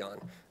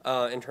Pantheon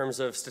in terms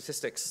of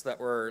statistics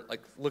that we're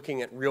like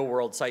looking at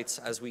real-world sites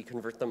as we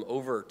convert them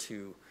over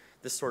to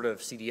this sort of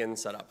CDN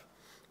setup.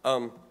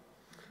 What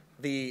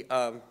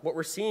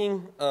we're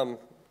seeing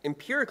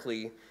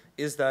empirically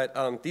is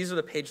that these are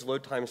the page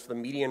load times for the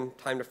median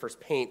time to first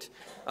paint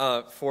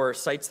for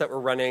sites that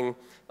were running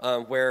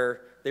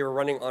where they were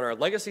running on our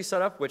legacy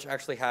setup, which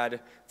actually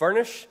had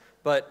Varnish,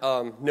 but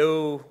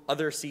no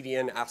other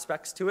CDN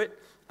aspects to it,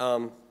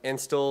 and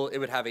still it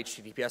would have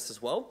HTTPS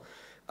as well.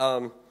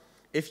 And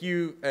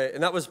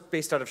that was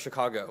based out of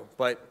Chicago,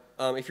 but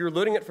if you were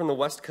loading it from the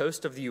west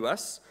coast of the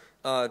US,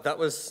 that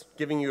was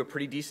giving you a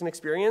pretty decent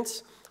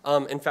experience.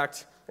 In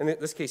fact, in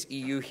this case,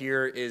 EU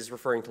here is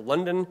referring to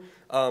London.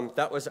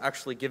 That was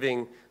actually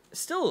giving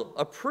still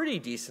a pretty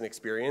decent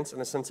experience in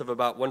the sense of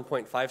about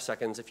 1.5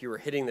 seconds if you were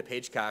hitting the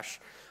page cache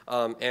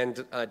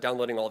and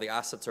downloading all the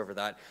assets over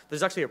that.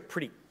 There's actually a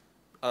pretty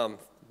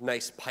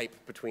nice pipe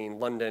between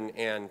London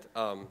and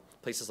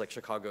places like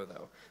Chicago,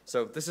 though.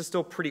 So this is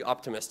still pretty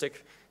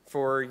optimistic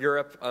for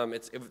Europe.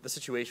 The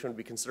situation would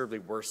be considerably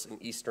worse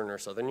in Eastern or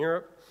Southern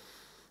Europe.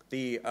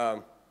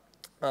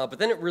 But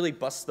then it really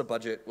busts the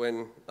budget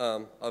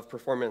of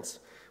performance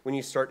when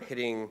you start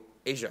hitting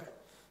Asia.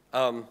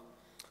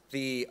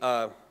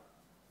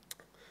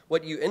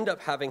 What you end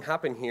up having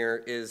happen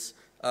here is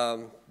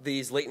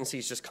these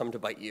latencies just come to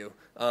bite you.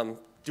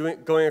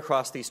 Going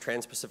across these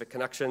trans-Pacific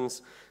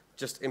connections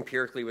just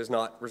empirically was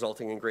not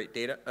resulting in great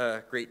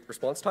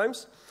response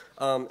times.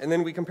 And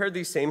then we compared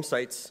these same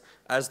sites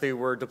as they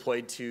were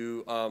deployed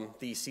to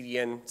the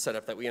CDN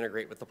setup that we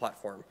integrate with the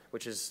platform,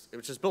 which is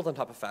built on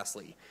top of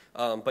Fastly.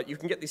 But you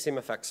can get these same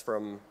effects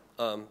from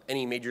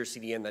any major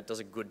CDN that does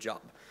a good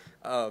job.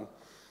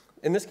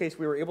 In this case,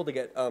 we were able to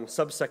get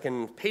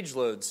sub-second page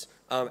loads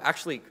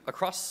actually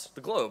across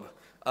the globe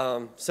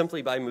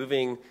simply by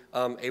moving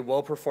a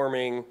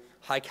well-performing,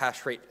 high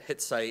cache rate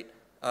hit site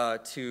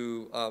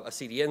to a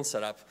CDN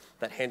setup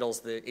that handles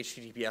the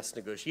HTTPS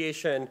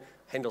negotiation,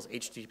 handles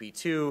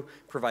HTTP2,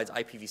 provides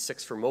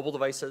IPv6 for mobile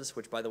devices,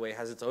 which, by the way,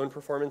 has its own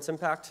performance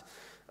impact.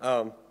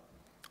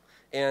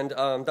 And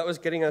that was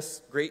getting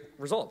us great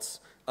results.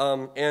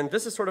 And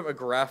this is sort of a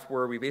graph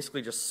where we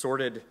basically just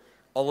sorted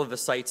all of the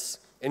sites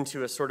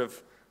into a sort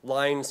of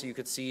line so you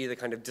could see the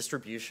kind of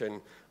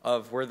distribution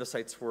of where the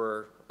sites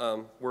were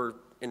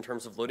in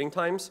terms of loading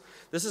times.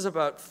 This is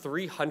about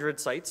 300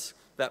 sites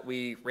that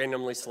we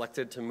randomly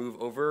selected to move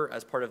over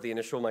as part of the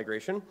initial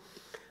migration.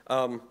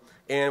 And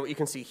what you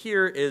can see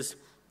here is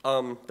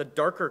the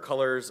darker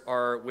colors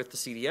are with the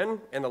CDN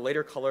and the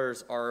lighter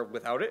colors are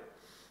without it.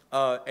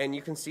 And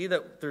you can see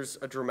that there's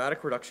a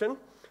dramatic reduction.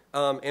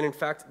 And in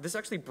fact, this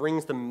actually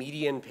brings the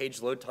median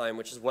page load time,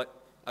 which is what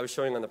I was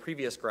showing on the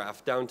previous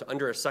graph, down to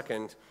under a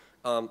second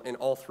in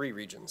all three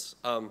regions.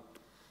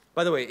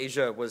 By the way,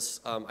 Asia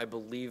was, I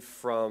believe,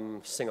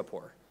 from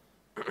Singapore.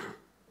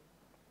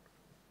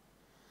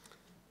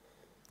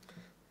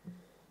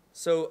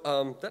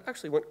 So that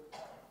actually went,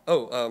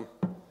 I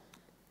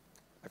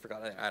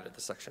forgot I added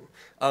this section.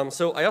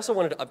 So I also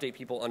wanted to update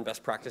people on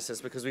best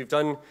practices because we've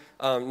done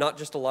not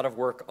just a lot of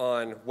work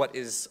on what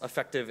is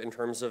effective in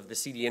terms of the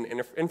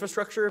CDN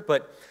infrastructure,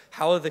 but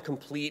how the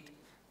complete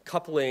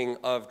coupling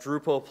of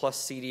Drupal plus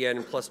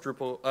CDN plus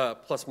Drupal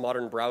plus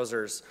modern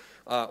browsers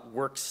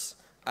works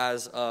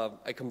as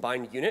a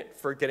combined unit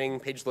for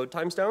getting page load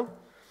times down.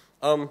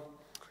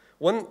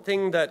 One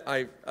thing that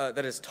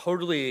that is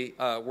totally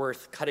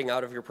worth cutting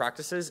out of your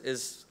practices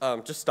is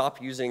just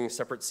stop using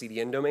separate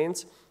CDN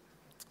domains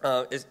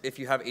if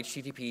you have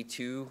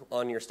HTTP2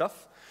 on your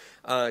stuff,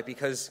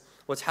 because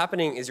what's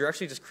happening is you're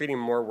actually just creating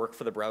more work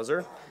for the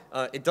browser.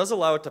 It does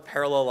allow it to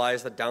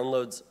parallelize the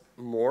downloads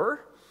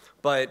more,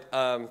 but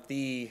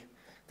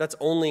that's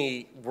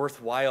only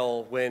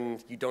worthwhile when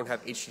you don't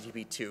have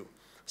HTTP2.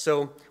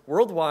 So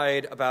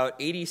worldwide, about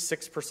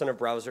 86% of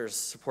browsers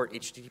support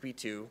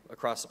HTTP2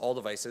 across all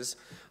devices.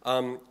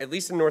 At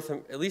least in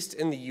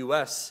the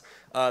US,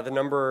 the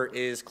number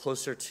is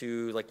closer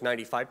to like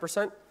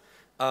 95%.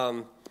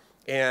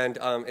 And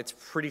it's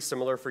pretty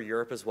similar for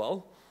Europe as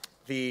well.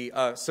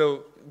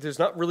 So there's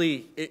not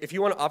really, if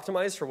you want to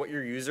optimize for what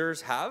your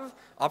users have,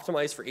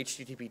 optimize for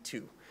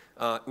HTTP2,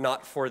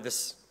 not for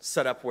this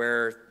setup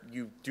where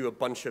you do a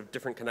bunch of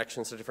different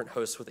connections to different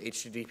hosts with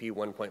HTTP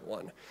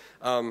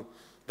 1.1.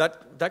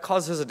 That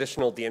causes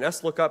additional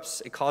DNS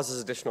lookups. It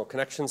causes additional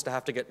connections to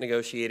have to get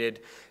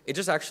negotiated. It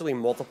just actually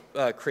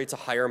creates a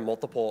higher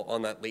multiple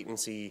on that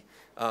latency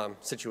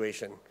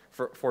situation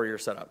for your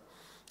setup.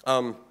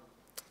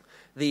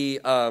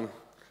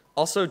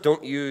 Also,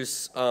 don't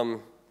use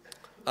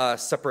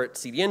separate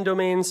CDN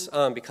domains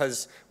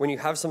because when you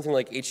have something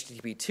like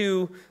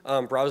HTTP2,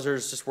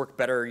 browsers just work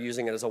better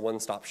using it as a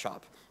one-stop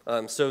shop.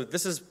 So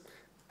this is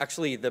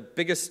actually the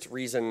biggest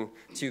reason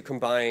to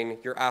combine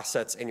your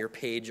assets and your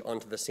page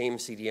onto the same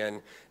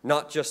CDN,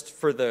 not just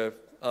for the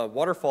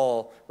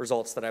waterfall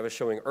results that I was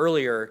showing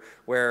earlier,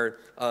 where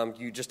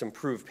you just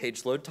improve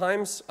page load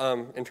times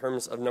in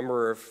terms of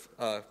number of,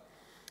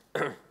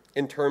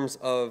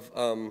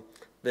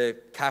 the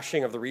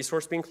caching of the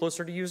resource being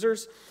closer to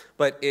users,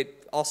 but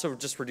it also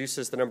just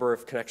reduces the number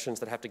of connections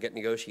that have to get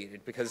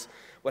negotiated. Because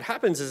what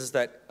happens is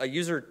that a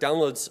user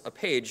downloads a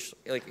page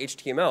like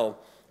HTML.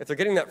 If they're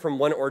getting that from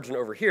one origin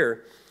over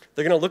here,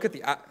 they're going to look at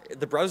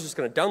the browser's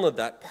going to download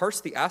that,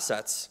 parse the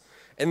assets,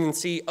 and then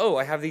see, oh,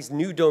 I have these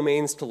new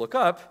domains to look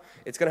up.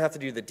 It's going to have to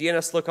do the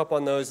DNS lookup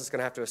on those. It's going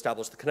to have to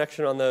establish the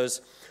connection on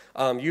those.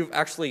 You've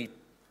actually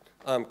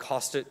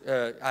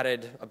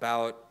added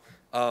about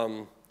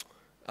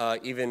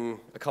even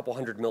a couple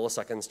hundred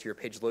milliseconds to your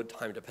page load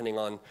time, depending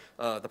on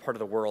the part of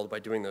the world, by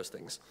doing those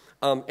things.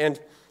 And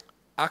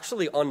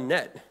actually on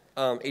net,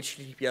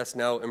 HTTPS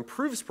now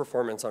improves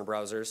performance on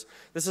browsers.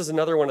 This is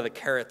another one of the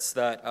carrots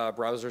that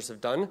browsers have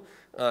done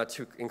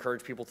to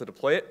encourage people to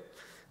deploy it.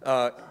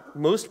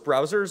 Most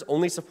browsers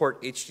only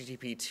support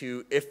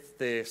HTTP2 if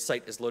the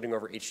site is loading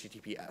over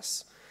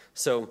HTTPS.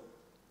 So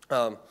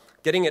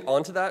getting it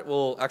onto that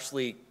will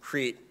actually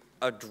create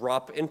a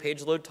drop in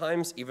page load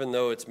times, even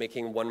though it's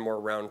making one more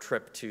round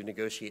trip to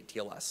negotiate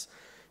TLS.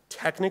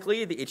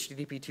 Technically, the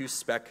HTTP2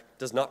 spec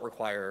does not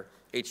require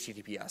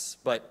HTTPS,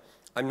 but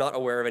I'm not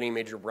aware of any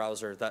major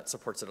browser that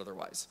supports it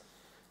otherwise.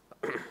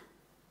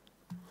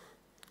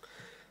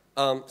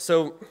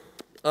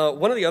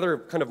 One of the other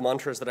kind of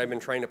mantras that I've been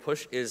trying to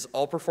push is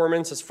all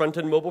performance is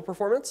front-end mobile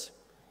performance.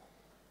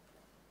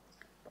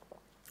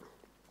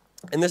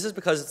 And this is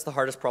because it's the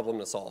hardest problem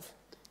to solve.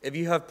 If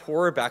you have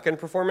poor back-end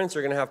performance,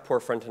 you're going to have poor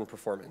front-end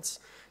performance.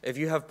 If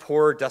you have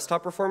poor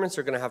desktop performance,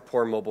 you're going to have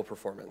poor mobile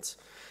performance.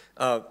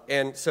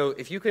 And so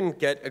if you can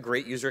get a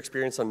great user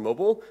experience on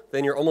mobile,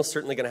 then you're almost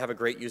certainly going to have a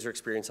great user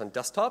experience on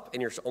desktop,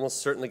 and you're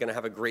almost certainly going to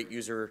have a great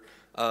user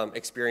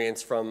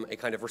experience from a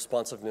kind of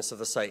responsiveness of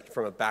the site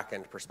from a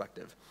back-end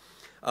perspective.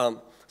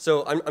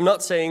 So I'm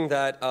not saying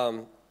that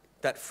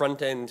that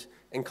front end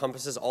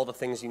encompasses all the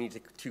things you need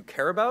to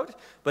care about,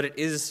 but it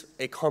is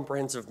a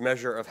comprehensive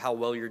measure of how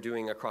well you're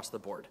doing across the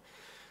board.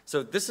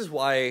 So this is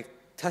why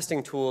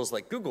testing tools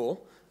like Google's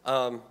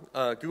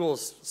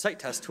site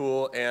test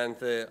tool and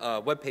the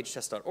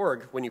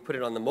webpagetest.org, when you put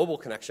it on the mobile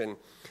connection,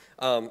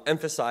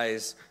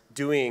 emphasize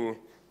doing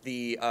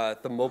the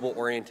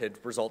mobile-oriented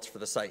results for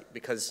the site,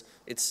 because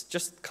it's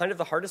just kind of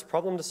the hardest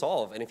problem to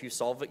solve, and if you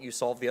solve it, you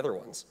solve the other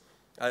ones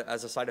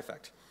as a side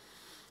effect.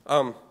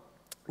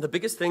 The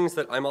biggest things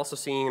that I'm also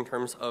seeing in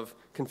terms of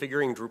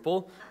configuring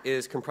Drupal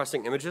is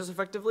compressing images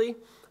effectively.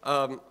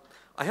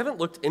 I haven't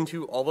looked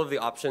into all of the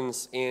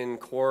options in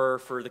core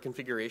for the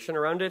configuration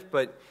around it,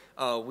 but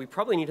we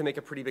probably need to make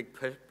a pretty big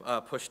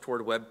push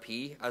toward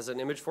WebP as an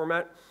image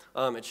format.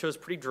 It shows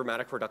pretty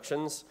dramatic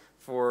reductions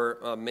for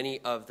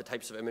many of the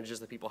types of images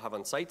that people have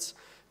on sites.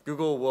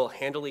 Google will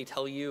handily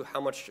tell you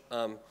how much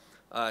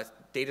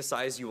data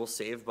size you will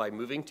save by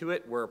moving to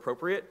it where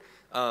appropriate.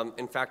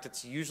 In fact,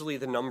 it's usually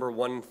the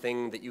 #1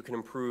 thing that you can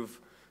improve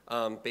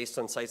based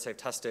on sites I've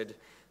tested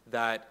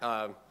that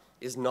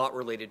is not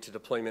related to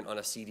deployment on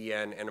a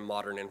CDN and a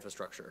modern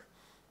infrastructure.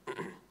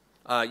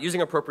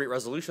 Using appropriate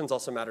resolutions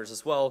also matters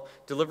as well.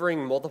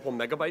 Delivering multiple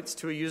megabytes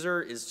to a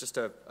user is just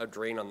a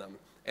drain on them.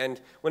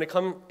 And when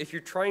if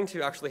you're trying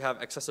to actually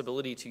have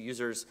accessibility to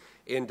users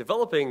in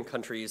developing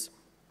countries,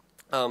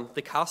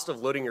 the cost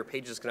of loading your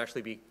pages can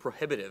actually be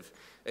prohibitive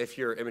if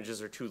your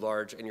images are too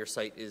large and your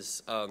site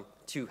is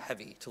too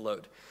heavy to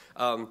load.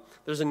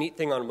 There's a neat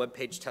thing on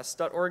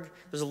webpagetest.org.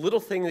 There's a little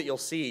thing that you'll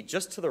see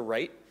just to the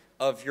right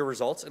of your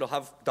results. It'll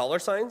have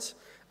 $signs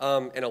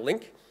and a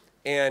link,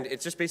 and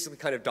it's just basically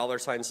kind of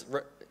 $signs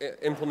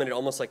implemented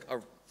almost like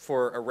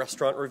for a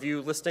restaurant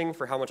review listing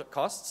for how much it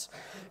costs.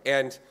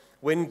 And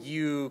when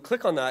you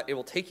click on that, it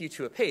will take you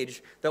to a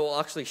page that will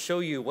actually show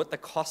you what the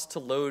cost to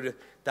load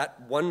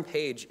that one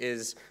page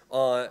is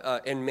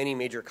in many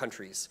major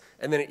countries.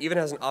 And then it even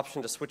has an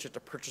option to switch it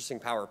to purchasing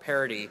power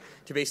parity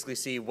to basically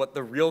see what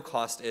the real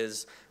cost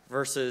is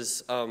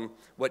versus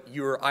what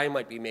you or I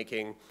might be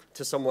making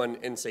to someone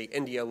in, say,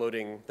 India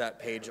loading that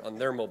page on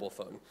their mobile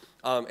phone.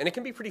 And it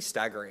can be pretty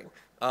staggering.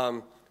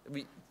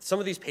 Some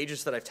of these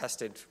pages that I've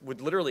tested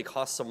would literally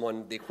cost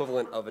someone the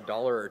equivalent of $1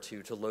 or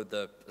 $2 to load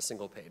a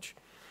single page.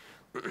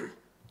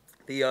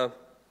 The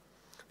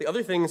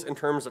other things in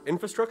terms of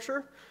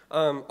infrastructure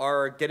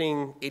are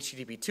getting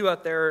HTTP2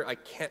 out there. I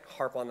can't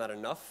harp on that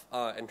enough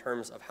in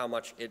terms of how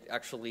much it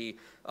actually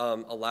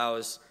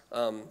allows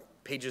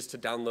pages to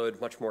download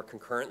much more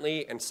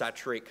concurrently and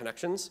saturate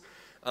connections.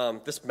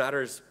 This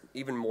matters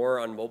even more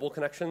on mobile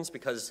connections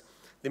because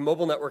the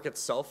mobile network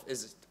itself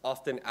is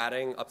often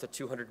adding up to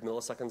 200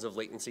 milliseconds of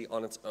latency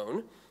on its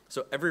own.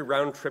 So every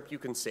round trip you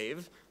can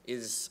save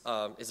is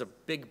a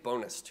big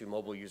bonus to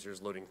mobile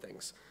users loading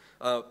things.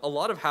 A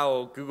lot of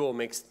how Google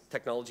makes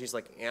technologies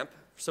like AMP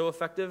so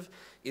effective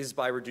is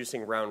by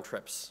reducing round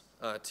trips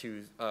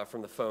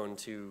from the phone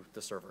to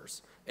the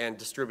servers and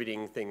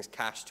distributing things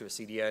cached to a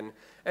CDN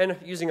and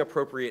using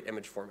appropriate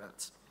image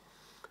formats.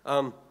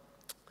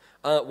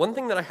 One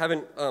thing that I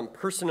haven't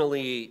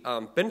personally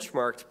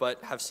benchmarked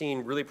but have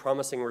seen really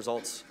promising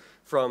results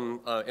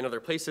from in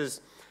other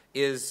places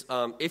is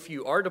if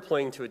you are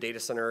deploying to a data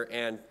center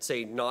and,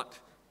 say, not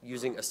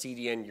using a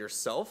CDN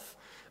yourself,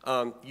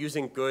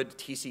 using good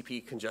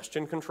TCP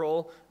congestion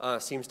control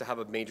seems to have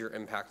a major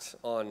impact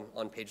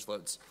on page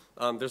loads.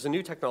 There's a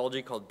new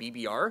technology called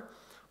BBR.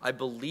 I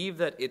believe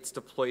that it's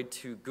deployed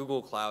to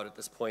Google Cloud at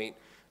this point.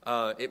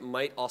 It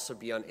might also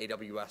be on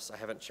AWS. I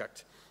haven't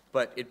checked.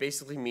 but it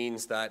basically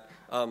means that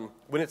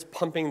when it's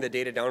pumping the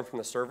data down from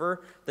the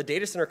server, the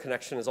data center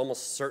connection is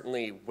almost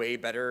certainly way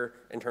better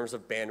in terms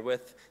of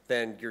bandwidth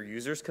than your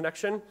user's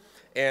connection.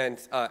 And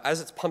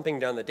as it's pumping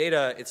down the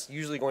data, it's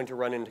usually going to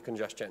run into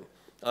congestion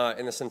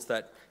in the sense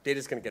that data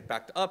is going to get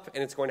backed up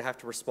and it's going to have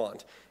to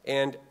respond.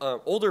 And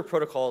older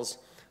protocols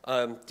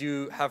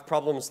do have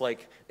problems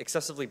like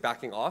excessively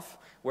backing off,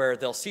 where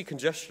they'll see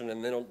congestion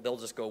and then they'll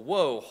just go,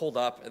 whoa, hold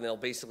up, and they'll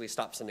basically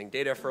stop sending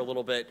data for a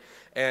little bit.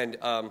 And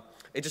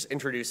it just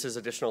introduces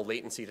additional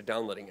latency to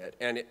downloading it.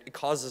 And it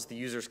causes the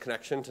user's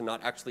connection to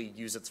not actually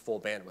use its full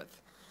bandwidth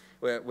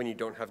when you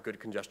don't have good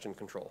congestion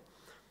control.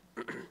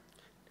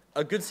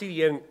 A good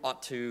CDN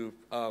ought to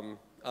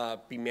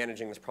be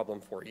managing this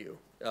problem for you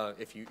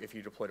if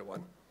you deploy to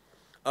one.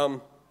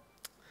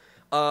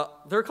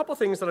 There are a couple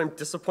things that I'm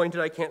disappointed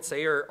I can't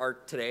say are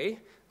today,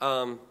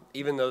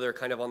 even though they're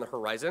kind of on the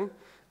horizon.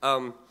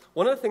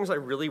 One of the things I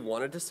really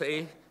wanted to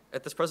say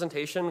at this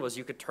presentation was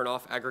you could turn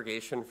off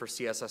aggregation for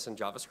CSS and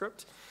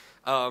JavaScript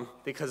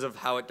because of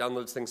how it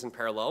downloads things in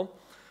parallel.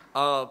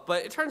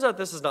 But it turns out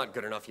this is not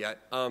good enough yet.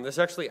 This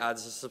actually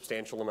adds a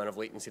substantial amount of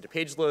latency to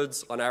page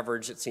loads. On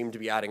average, it seemed to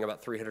be adding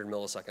about 300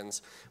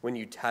 milliseconds when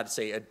you had,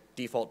 say, a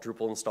default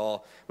Drupal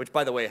install, which,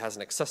 by the way, has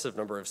an excessive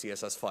number of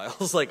CSS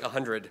files, like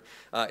 100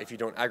 if you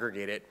don't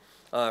aggregate it,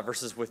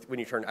 versus when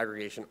you turn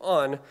aggregation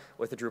on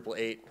with a Drupal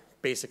 8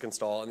 basic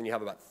install, and then you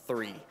have about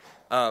 3.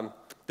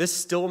 This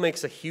still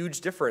makes a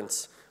huge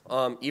difference.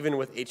 Even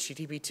with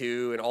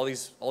HTTP2 and all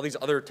these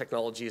other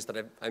technologies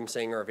that I'm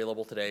saying are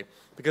available today,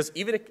 because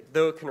even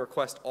though it can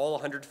request all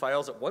 100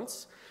 files at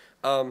once,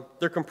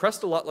 they're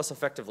compressed a lot less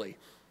effectively.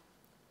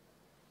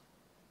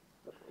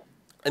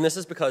 And this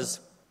is because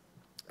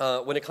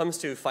when it comes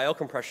to file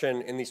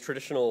compression in these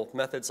traditional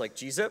methods like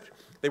gzip,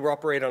 they will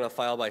operate on a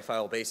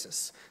file-by-file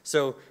basis.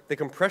 So the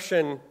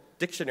compression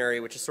dictionary,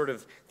 which is sort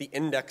of the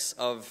index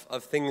of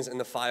things in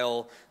the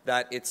file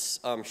that it's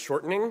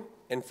shortening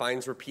and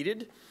finds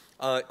repeated,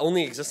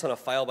 only exists on a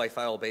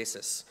file-by-file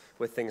basis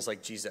with things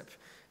like gzip.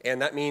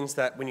 And that means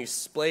that when you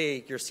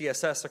splay your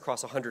CSS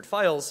across 100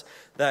 files,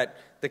 that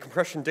the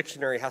compression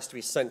dictionary has to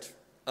be sent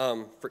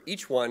for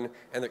each one,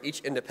 and they're each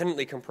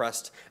independently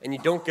compressed, and you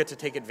don't get to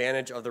take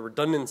advantage of the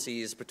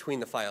redundancies between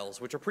the files,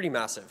 which are pretty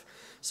massive.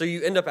 So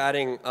you end up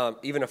adding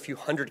even a few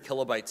hundred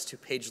kilobytes to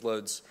page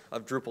loads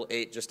of Drupal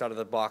 8 just out of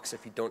the box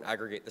if you don't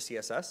aggregate the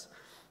CSS.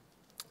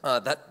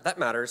 That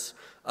matters.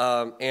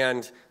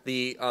 And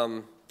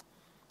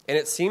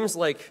it seems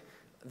like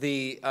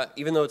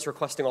even though it's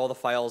requesting all the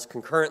files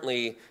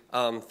concurrently,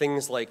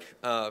 things like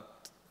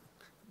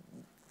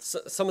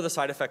some of the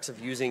side effects of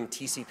using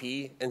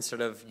TCP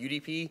instead of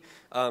UDP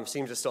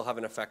seem to still have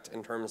an effect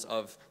in terms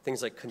of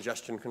things like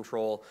congestion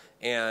control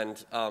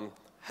and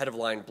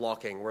head-of-line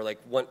blocking, where like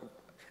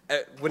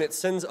when it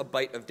sends a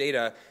byte of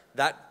data,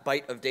 that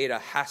byte of data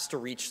has to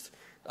reach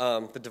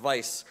the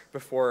device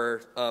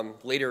before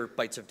later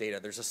bytes of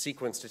data. There's a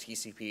sequence to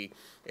TCP,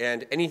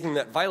 and anything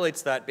that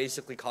violates that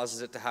basically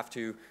causes it to have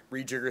to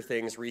rejigger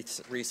things,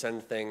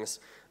 resend things.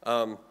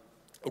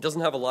 It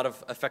doesn't have a lot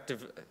of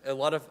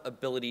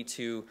ability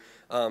to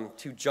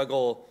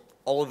juggle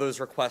all of those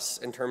requests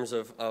in terms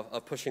of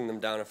pushing them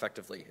down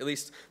effectively. At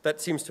least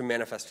that seems to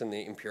manifest in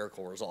the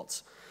empirical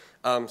results.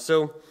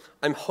 So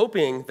I'm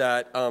hoping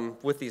that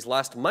with these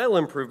last mile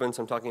improvements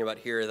I'm talking about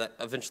here, that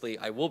eventually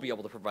I will be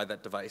able to provide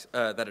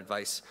that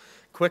advice.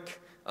 Quick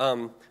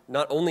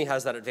not only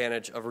has that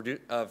advantage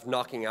of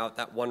knocking out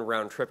that one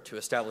round trip to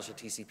establish a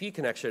TCP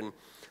connection,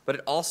 but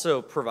it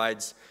also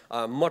provides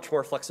much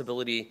more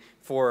flexibility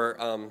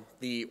for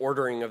the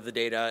ordering of the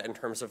data in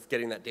terms of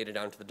getting that data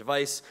down to the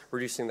device,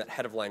 reducing that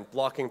head-of-line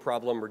blocking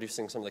problem,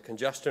 reducing some of the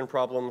congestion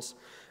problems.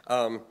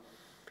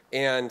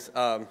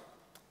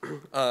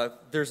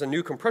 There's a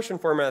new compression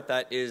format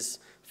that is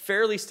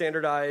fairly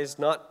standardized,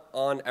 not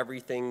on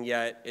everything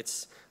yet.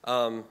 It's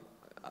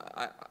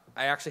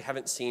I actually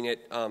haven't seen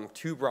it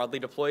too broadly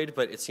deployed,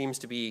 but it seems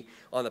to be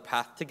on the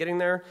path to getting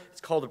there.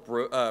 It's called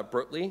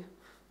Brotli.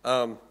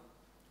 Or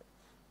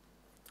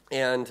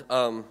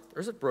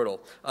is it Brodel?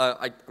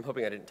 I'm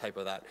hoping I didn't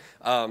typo that.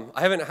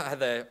 I haven't had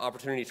the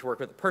opportunity to work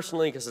with it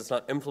personally because it's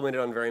not implemented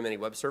on very many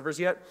web servers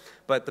yet.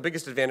 But the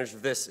biggest advantage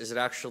of this is it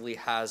actually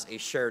has a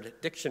shared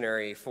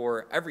dictionary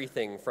for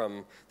everything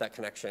from that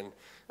connection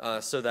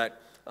so that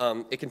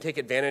it can take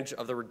advantage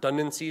of the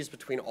redundancies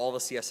between all the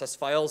CSS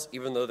files,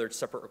 even though they're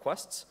separate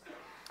requests.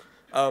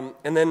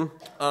 And then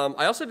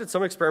I also did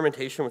some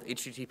experimentation with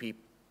HTTP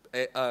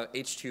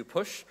H2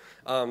 push.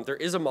 There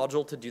is a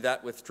module to do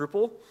that with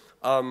Drupal.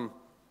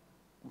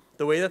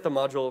 The way that the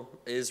module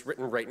is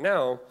written right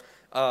now,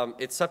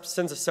 it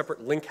sends a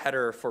separate link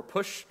header for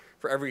push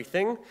for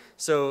everything.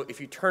 So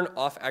if you turn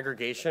off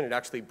aggregation, it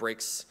actually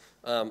breaks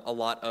a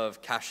lot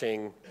of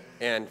caching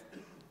and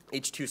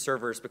H2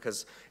 servers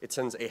because it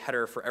sends a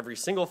header for every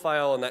single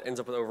file, and that ends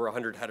up with over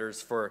 100 headers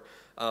for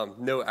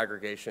no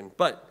aggregation.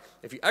 But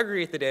if you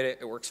aggregate the data,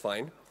 it works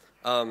fine.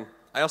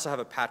 I also have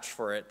a patch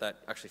for it that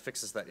actually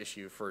fixes that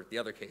issue for the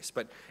other case.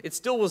 But it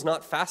still was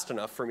not fast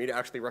enough for me to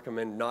actually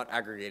recommend not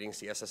aggregating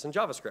CSS and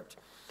JavaScript.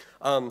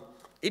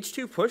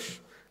 H2 push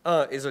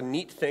is a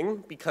neat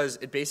thing because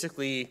it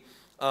basically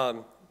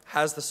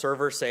has the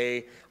server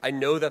say, I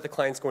know that the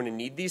client's going to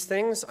need these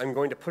things. I'm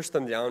going to push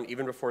them down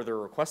even before they're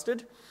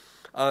requested.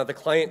 The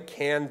client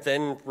can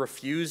then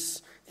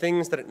refuse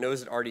things that it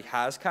knows it already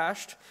has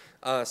cached.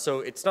 So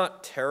it's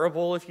not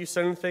terrible if you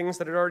send things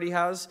that it already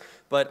has,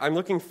 but I'm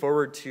looking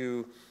forward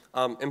to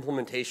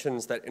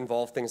implementations that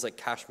involve things like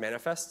cache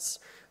manifests,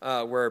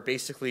 where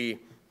basically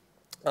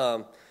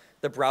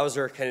the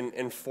browser can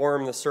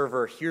inform the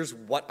server, here's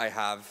what I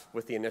have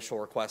with the initial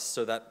request,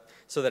 so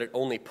that it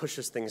only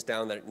pushes things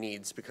down that it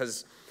needs.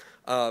 Because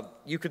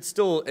you could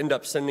still end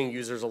up sending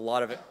users a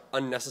lot of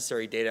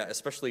unnecessary data,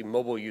 especially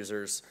mobile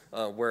users,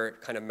 where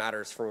it kind of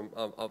matters from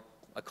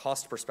a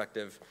cost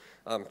perspective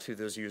to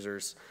those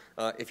users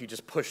if you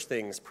just push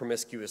things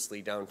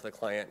promiscuously down to the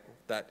client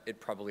that it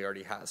probably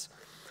already has.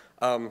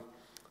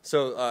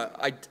 So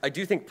I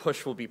do think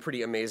push will be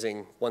pretty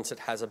amazing once it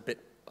has a bit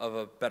of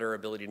a better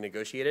ability to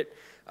negotiate it.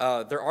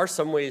 There are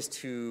some ways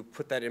to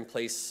put that in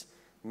place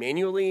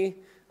manually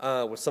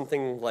with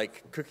something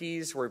like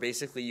cookies, where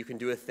basically you can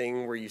do a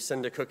thing where you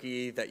send a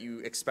cookie that you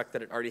expect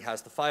that it already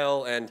has the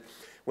file, and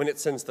when it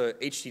sends the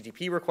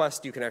HTTP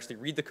request, you can actually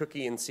read the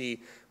cookie and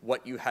see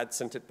what you had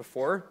sent it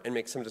before and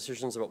make some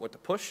decisions about what to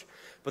push.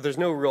 But there's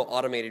no real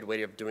automated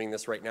way of doing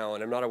this right now,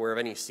 and I'm not aware of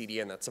any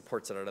CDN that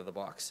supports it out of the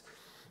box.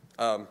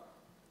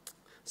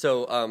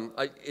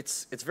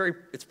 It's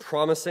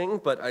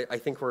promising, but I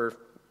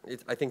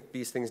think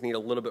these things need a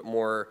little bit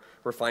more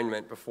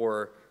refinement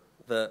before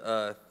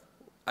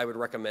I would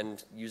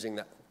recommend using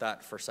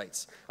that for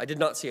sites. I did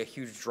not see a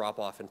huge drop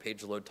off in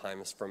page load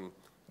times from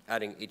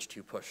adding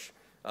H2 push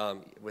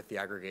with the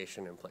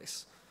aggregation in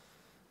place.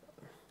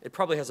 It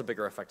probably has a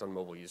bigger effect on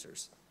mobile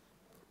users.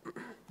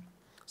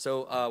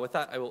 So with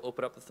that, I will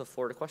open up the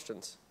floor to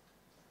questions.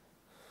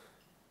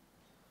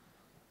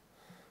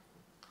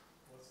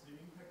 What's the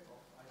impact of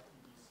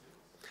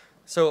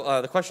IPv6?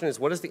 So the question is,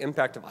 what is the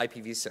impact of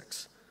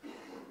IPv6?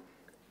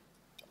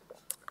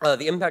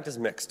 The impact is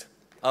mixed.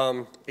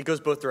 It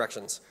goes both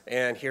directions,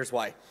 and here's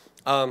why.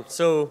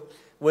 So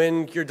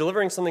when you're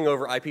delivering something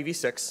over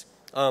IPv6,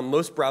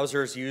 most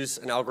browsers use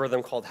an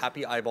algorithm called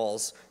happy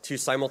eyeballs to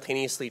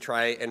simultaneously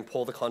try and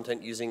pull the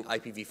content using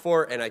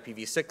IPv4 and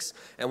IPv6,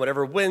 and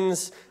whatever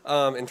wins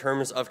in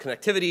terms of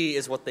connectivity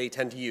is what they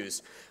tend to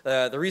use.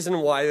 The reason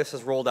why this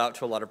has rolled out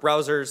to a lot of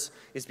browsers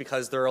is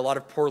because there are a lot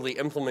of poorly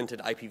implemented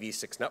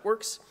IPv6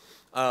 networks.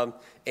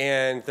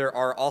 And there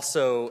are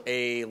also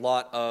a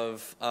lot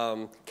of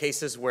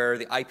cases where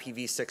the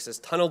IPv6 is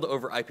tunneled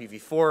over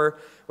IPv4,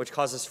 which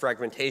causes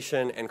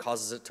fragmentation and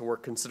causes it to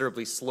work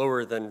considerably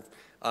slower than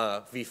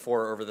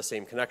v4 over the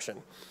same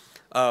connection.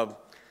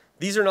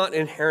 These are not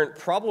inherent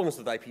problems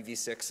with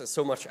IPv6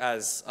 so much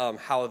as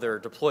how they're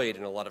deployed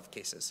in a lot of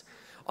cases.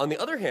 On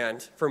the other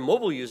hand, for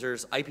mobile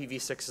users,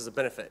 IPv6 is a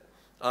benefit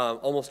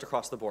almost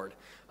across the board.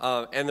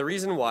 And the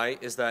reason why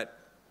is that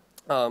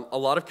a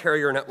lot of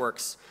carrier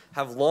networks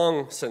have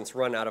long since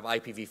run out of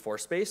IPv4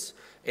 space,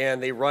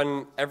 and they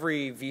run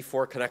every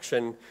v4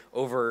 connection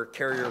over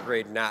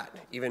carrier-grade NAT,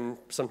 even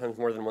sometimes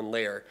more than one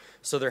layer.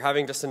 So they're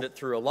having to send it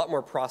through a lot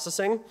more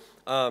processing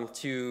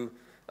to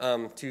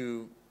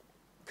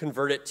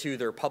convert it to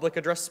their public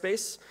address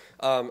space,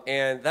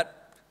 and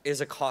that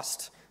is a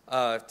cost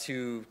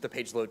to the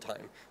page load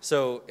time.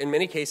 So in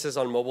many cases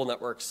on mobile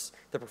networks,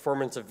 the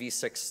performance of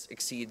v6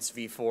 exceeds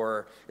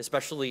v4,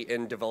 especially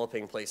in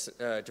developing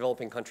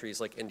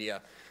countries like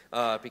India,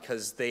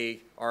 because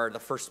they are the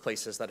first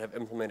places that have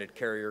implemented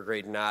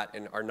carrier-grade NAT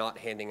and are not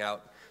handing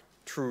out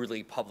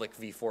truly public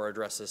v4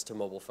 addresses to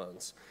mobile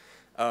phones.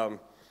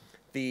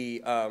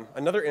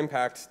 Another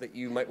impact that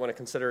you might want to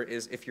consider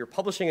is if you're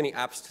publishing any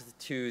apps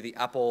to the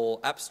Apple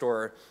App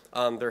Store,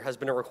 there has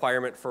been a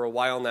requirement for a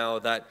while now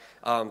that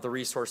the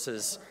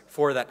resources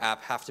for that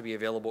app have to be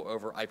available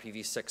over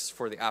IPv6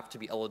 for the app to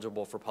be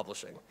eligible for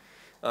publishing.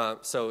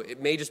 So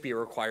it may just be a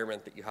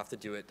requirement that you have to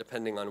do it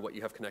depending on what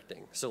you have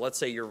connecting. So let's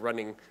say you're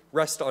running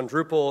REST on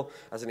Drupal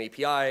as an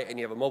API and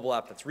you have a mobile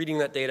app that's reading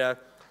that data.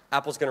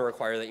 Apple's going to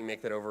require that you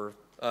make that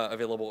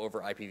available over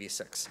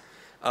IPv6.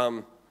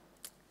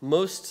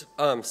 Most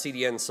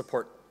CDNs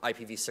support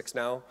IPv6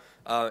 now,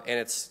 and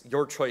it's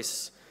your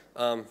choice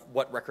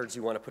what records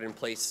you want to put in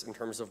place in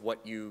terms of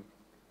what you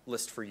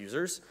list for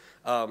users.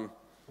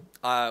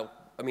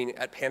 I mean,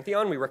 at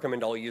Pantheon, we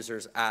recommend all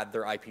users add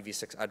their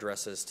IPv6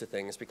 addresses to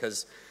things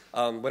because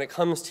when it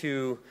comes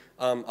to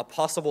a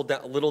possible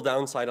little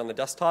downside on the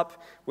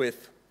desktop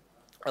with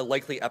a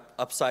likely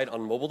upside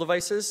on mobile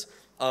devices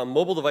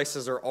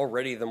are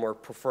already the more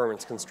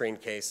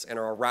performance-constrained case and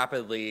are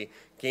rapidly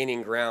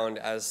gaining ground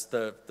as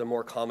the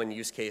more common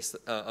use case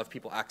of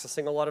people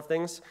accessing a lot of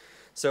things.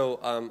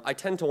 So I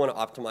tend to want to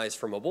optimize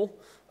for mobile,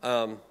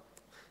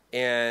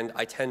 and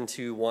I tend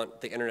to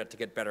want the internet to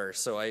get better.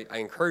 So I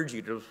encourage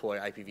you to deploy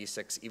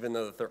IPv6, even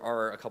though there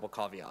are a couple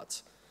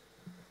caveats.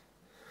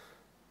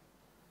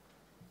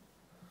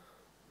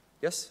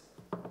 Yes?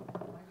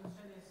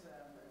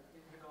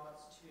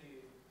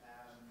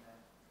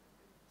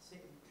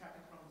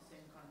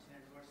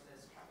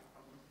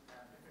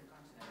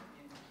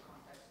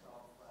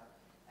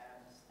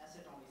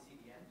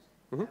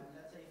 Mm-hmm.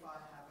 Let's say if I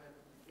have a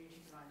 80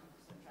 to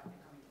 90% traffic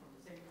coming from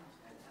the same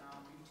continent, and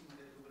I'm reaching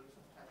the Google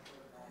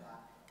threshold and all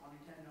that, only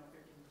 10 or 15%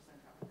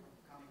 traffic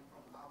coming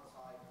from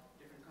outside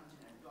different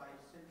continent. Do I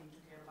still need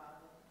to care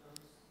about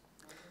those numbers?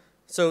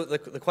 So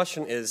the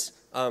question is,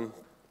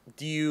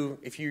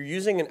 if you're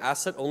using an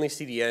asset-only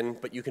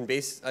CDN, but you can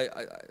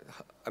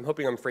I'm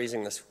hoping I'm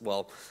phrasing this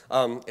well.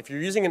 If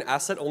you're using an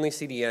asset-only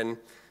CDN,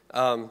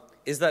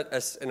 is that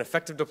an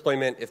effective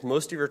deployment if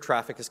most of your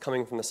traffic is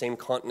coming from the same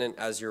continent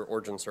as your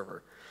origin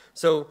server?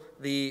 So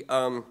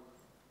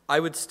I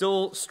would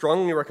still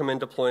strongly recommend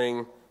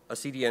deploying a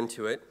CDN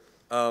to it.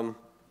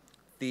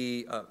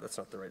 That's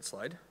not the right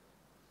slide.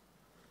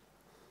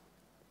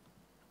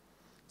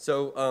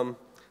 So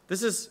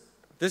this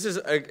is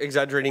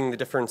exaggerating the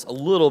difference a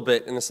little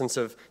bit in the sense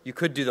of you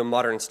could do the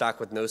modern stack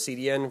with no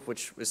CDN,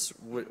 which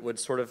would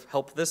sort of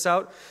help this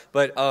out.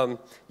 But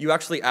you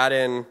actually add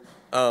in,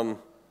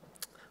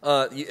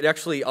 it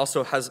actually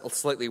also has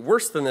slightly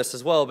worse than this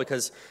as well,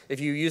 because if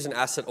you use an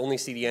asset-only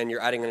CDN,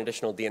 you're adding an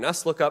additional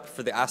DNS lookup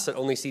for the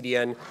asset-only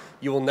CDN.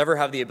 You will never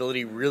have the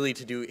ability really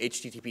to do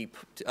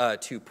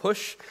HTTP2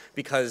 push,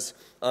 because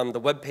the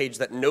web page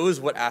that knows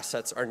what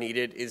assets are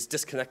needed is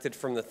disconnected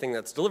from the thing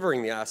that's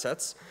delivering the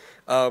assets.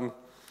 So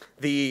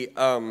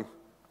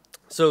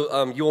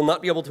you will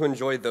not be able to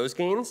enjoy those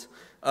gains.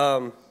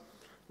 I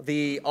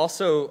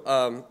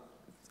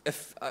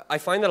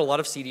find that a lot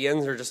of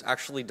CDNs are just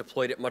actually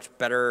deployed at much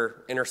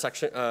better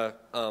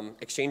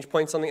exchange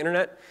points on the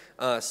internet.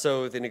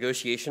 So the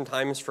negotiation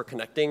times for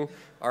connecting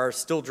are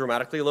still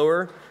dramatically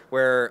lower,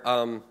 where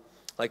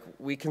like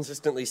we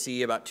consistently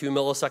see about 2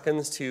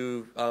 milliseconds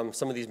to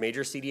some of these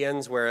major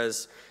CDNs,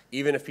 whereas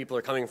even if people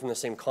are coming from the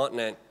same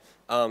continent,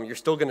 you're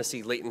still going to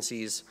see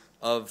latencies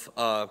of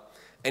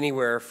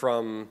anywhere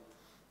from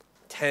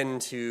 10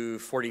 to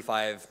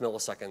 45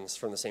 milliseconds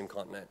from the same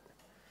continent.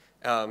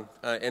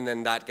 And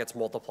then that gets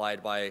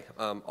multiplied by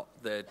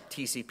the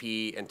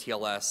TCP and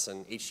TLS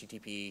and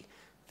HTTP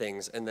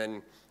things, and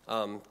then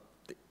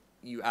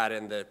you add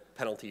in the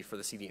penalty for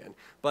the CDN.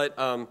 But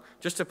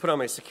just to put on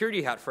my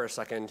security hat for a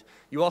second,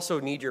 you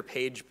also need your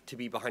page to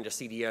be behind a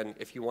CDN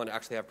if you want to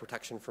actually have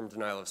protection from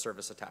denial of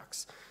service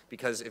attacks.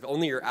 Because if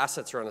only your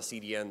assets are on a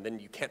CDN, then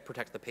you can't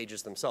protect the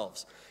pages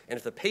themselves. And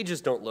if the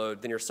pages don't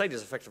load, then your site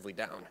is effectively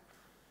down.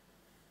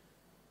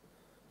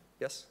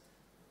 Yes?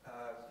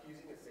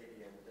 Using a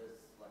CDN, does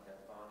like a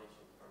Varnish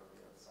in front of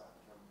the other side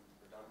become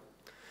redundant?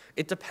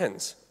 It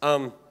depends.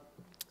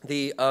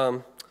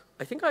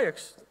 I think I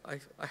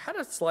had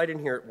a slide in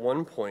here at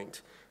one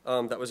point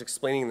that was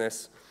explaining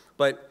this,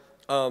 but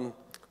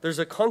there's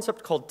a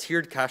concept called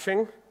tiered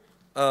caching.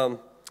 I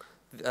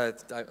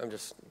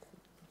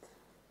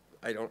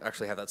don't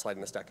actually have that slide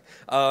in this deck.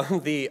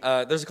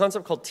 There's a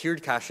concept called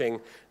tiered caching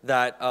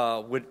that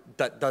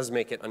does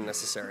make it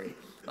unnecessary.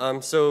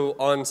 So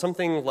on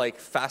something like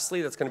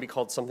Fastly, that's going to be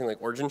called something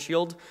like Origin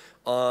Shield.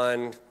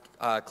 On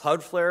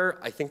Cloudflare,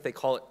 I think they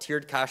call it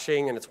tiered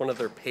caching, and it's one of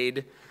their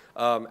paid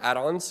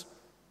add-ons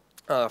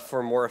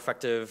for more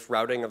effective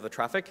routing of the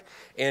traffic.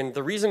 And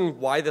the reason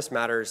why this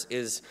matters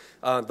is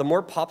the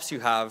more pops you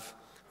have,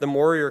 the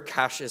more your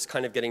cache is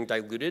kind of getting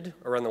diluted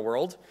around the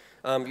world.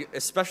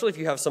 Especially if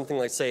you have something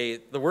like, say,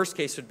 the worst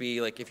case would be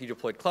like if you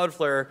deployed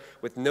Cloudflare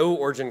with no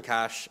origin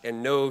cache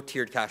and no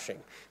tiered caching,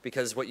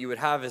 because what you would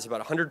have is about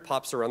 100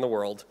 pops around the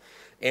world,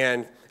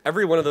 and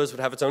every one of those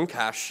would have its own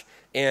cache,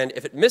 and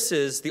if it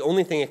misses, the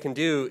only thing it can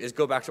do is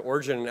go back to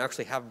origin and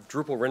actually have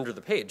Drupal render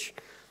the page.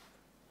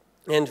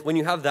 And when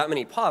you have that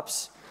many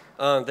pops,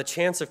 the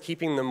chance of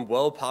keeping them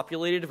well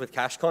populated with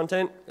cache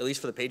content, at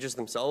least for the pages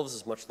themselves,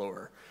 is much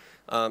lower.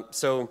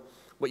 So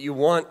what you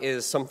want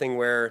is something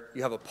where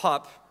you have a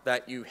pop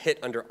that you hit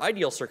under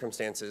ideal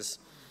circumstances,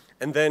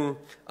 and then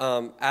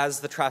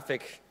as the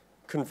traffic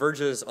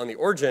converges on the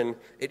origin,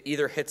 it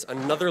either hits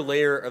another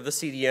layer of the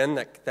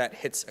CDN that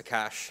hits a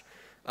cache,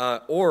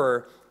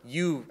 or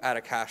you add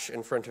a cache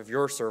in front of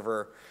your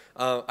server.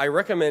 I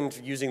recommend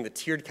using the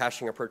tiered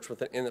caching approach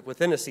within a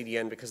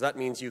CDN, because that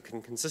means you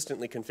can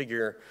consistently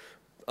configure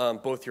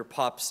both your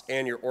pops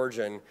and your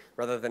origin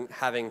rather than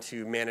having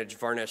to manage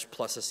Varnish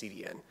plus a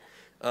CDN.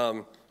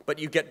 But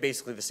you get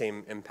basically the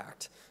same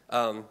impact.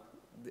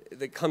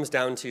 It comes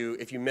down to,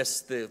 if you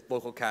miss the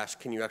local cache,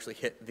 can you actually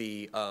hit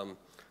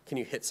can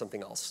you hit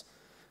something else?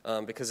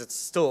 Because it's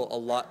still a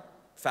lot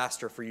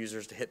faster for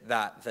users to hit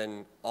that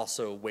than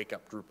also wake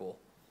up Drupal.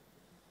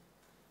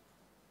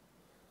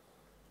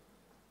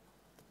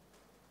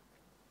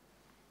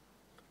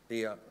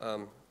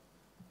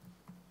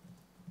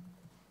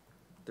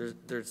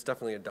 There's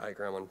definitely a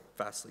diagram on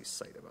Fastly's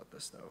site about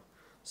this, though.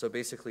 So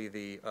basically,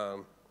 the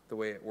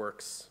way it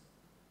works,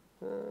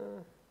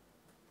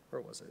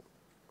 where was it?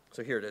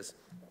 So here it is.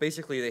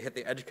 Basically, they hit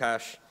the edge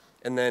cache,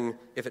 and then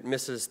if it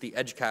misses the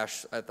edge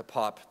cache at the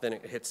pop, then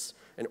it hits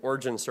an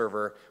origin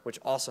server, which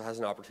also has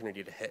an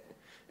opportunity to hit.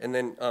 And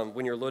then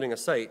when you're loading a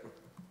site,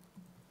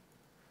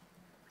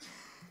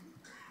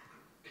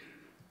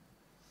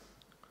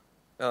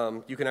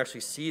 you can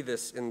actually see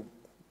this in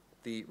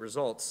the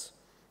results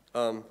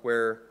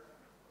where,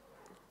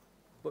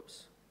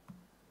 whoops.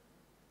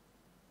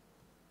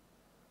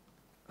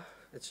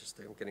 It's just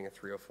I'm getting a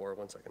 304,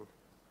 1 second.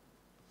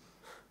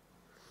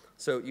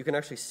 So you can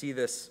actually see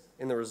this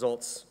in the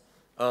results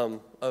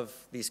of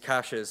these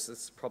caches.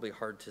 It's probably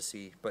hard to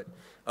see, but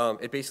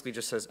it basically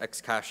just says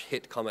X cache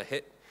hit, comma,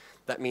 hit.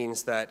 That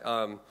means that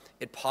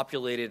it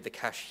populated the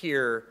cache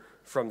here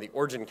from the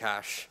origin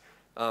cache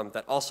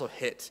that also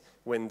hit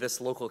when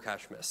this local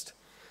cache missed.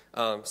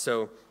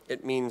 So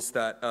it means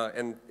that,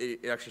 and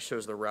it actually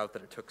shows the route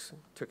that it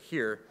took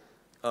here,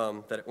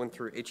 that it went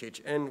through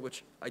HHN,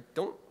 which I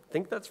don't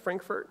think that's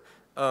Frankfurt.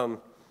 I'd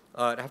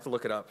have to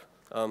look it up.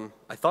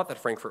 I thought that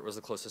Frankfurt was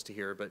the closest to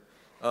here, but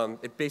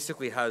it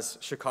basically has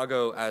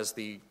Chicago as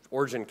the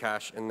origin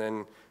cache, and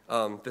then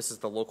this is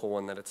the local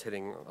one that it's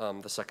hitting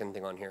the second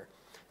thing on here.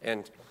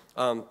 And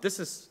this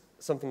is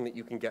something that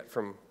you can get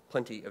from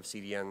plenty of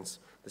CDNs.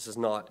 This is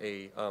not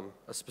a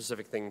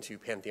specific thing to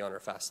Pantheon or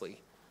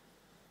Fastly.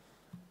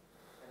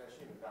 And I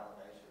assume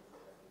validation.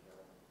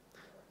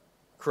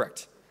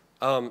 Correct.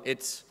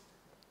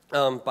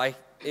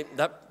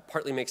 That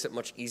partly makes it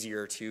much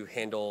easier to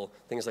handle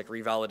things like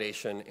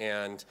revalidation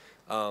and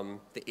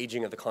the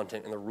aging of the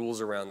content and the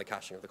rules around the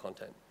caching of the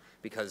content,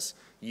 because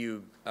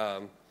you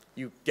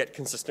get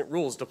consistent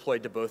rules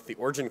deployed to both the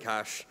origin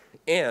cache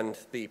and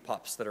the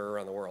POPs that are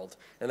around the world.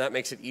 And that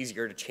makes it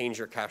easier to change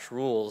your cache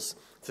rules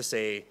to,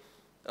 say,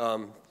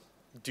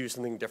 do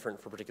something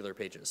different for particular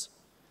pages.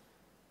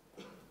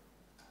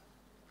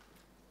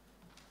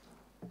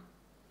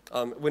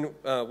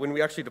 When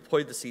we actually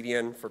deployed the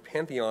CDN for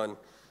Pantheon,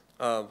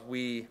 I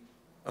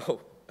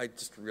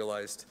just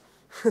realized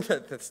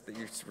that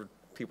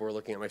people were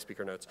looking at my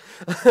speaker notes.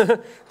 I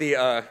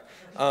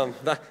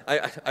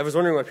was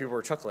wondering why people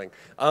were chuckling.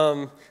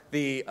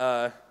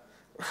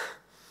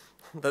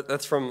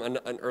 That's from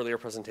an earlier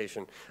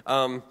presentation.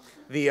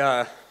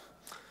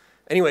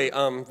 Anyway,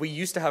 we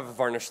used to have a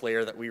Varnish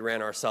layer that we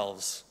ran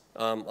ourselves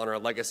on our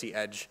legacy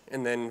edge,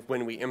 and then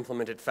when we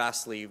implemented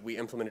Fastly, we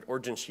implemented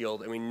Origin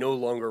Shield, and we no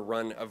longer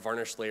run a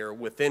Varnish layer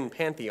within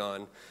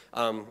Pantheon.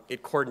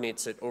 It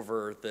coordinates it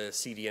over the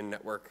CDN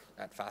network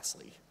at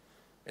Fastly.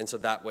 And so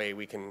that way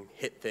we can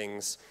hit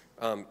things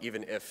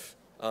even if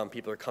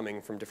people are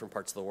coming from different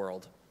parts of the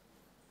world.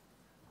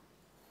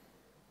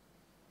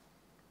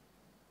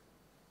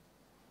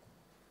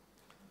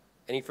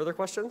 Any further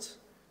questions?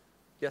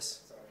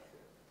 Yes? Sorry.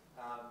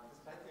 Does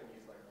Pantheon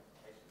use like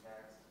location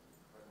tags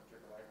for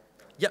AAA?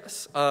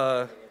 Yes.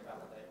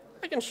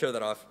 I can show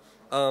that off.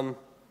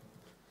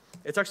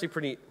 It's actually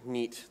pretty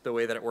neat the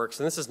way that it works.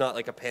 And this is not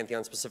like a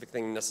Pantheon specific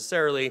thing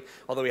necessarily,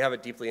 although we have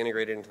it deeply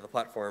integrated into the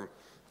platform.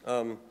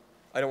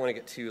 I don't want to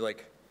get too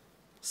like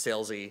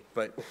salesy,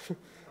 but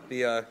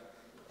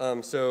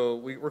so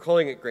we're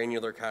calling it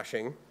granular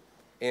caching,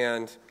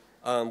 and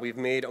we've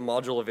made a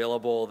module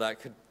available that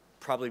could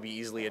probably be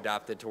easily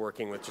adapted to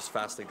working with just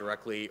Fastly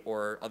directly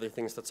or other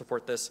things that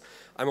support this.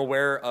 I'm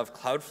aware of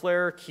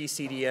Cloudflare,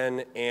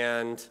 KeyCDN,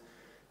 and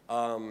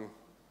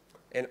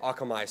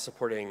Akamai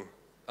supporting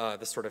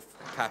this sort of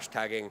cache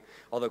tagging,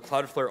 although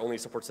Cloudflare only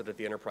supports it at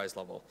the enterprise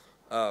level.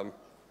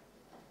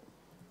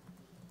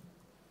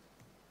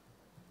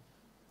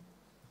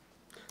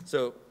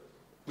 So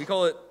we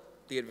call it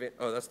the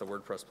that's the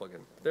WordPress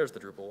plugin. There's the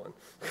Drupal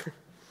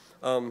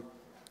one.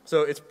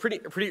 So it's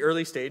pretty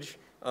early stage.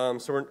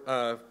 So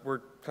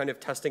we're kind of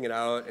testing it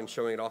out and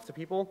showing it off to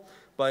people.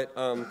 But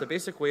the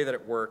basic way that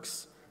it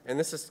works, and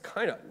this is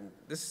I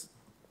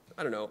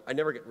don't know, I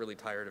never get really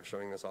tired of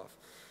showing this off.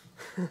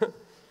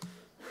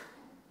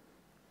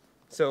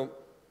 So,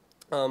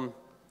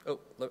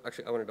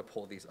 actually I wanted to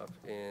pull these up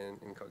in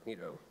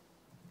incognito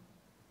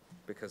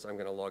because I'm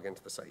going to log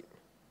into the site.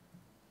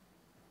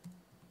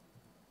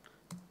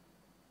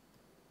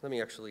 Let me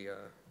actually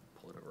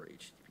pull it over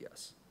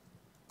HTTPS.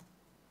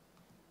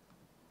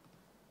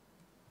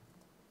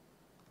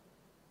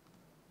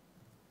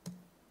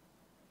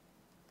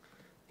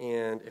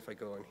 And if I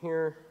go in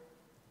here,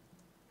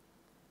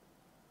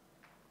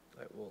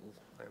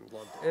 I'm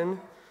logged in.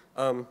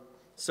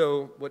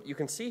 So what you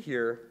can see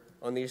here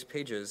on these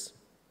pages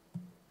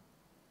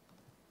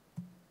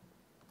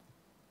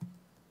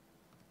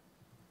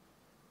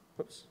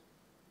whoops.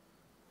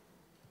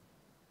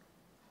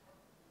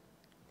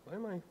 Why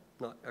am I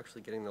not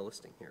actually getting the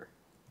listing here?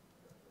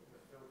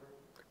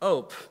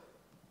 Oh,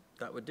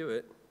 that would do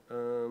it.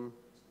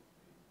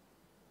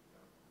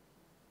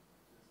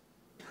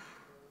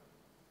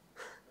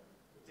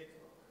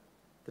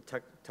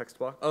 The text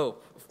block? Oh,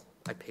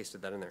 I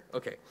pasted that in there.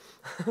 Okay.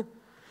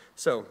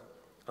 So,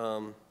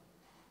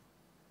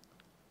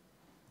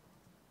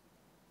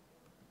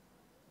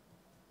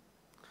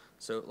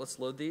 so let's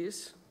load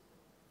these.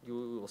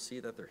 You will see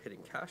that they're hitting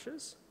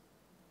caches.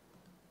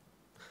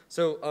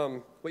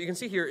 So what you can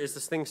see here is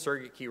this thing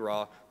surrogate key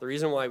raw. The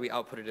reason why we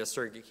output it as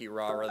surrogate key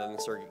raw rather than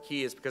surrogate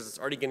key is because it's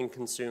already getting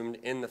consumed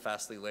in the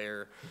Fastly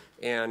layer.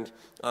 And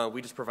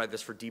we just provide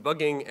this for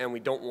debugging, and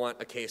we don't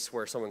want a case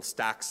where someone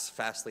stacks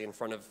Fastly in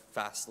front of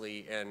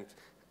Fastly and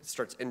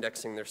starts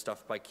indexing their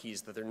stuff by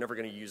keys that they're never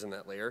going to use in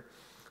that layer.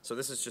 So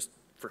this is just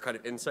for kind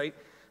of insight.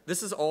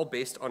 This is all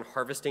based on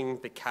harvesting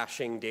the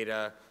caching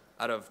data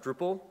out of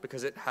Drupal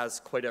because it has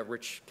quite a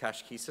rich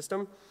cache key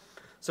system.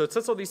 So it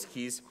sets all these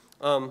keys.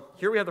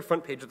 Here we have the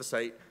front page of the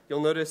site.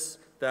 You'll notice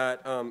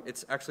that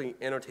it's actually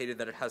annotated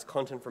that it has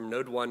content from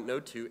node 1,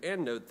 node 2,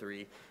 and node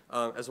 3,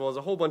 as well as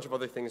a whole bunch of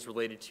other things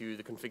related to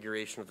the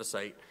configuration of the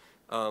site,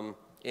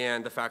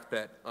 and the fact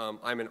that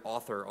I'm an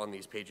author on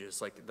these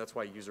pages. Like, that's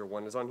why user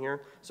 1 is on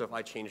here. So if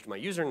I changed my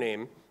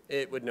username,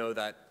 it would know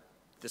that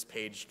this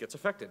page gets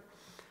affected.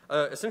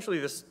 Essentially,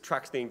 this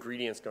tracks the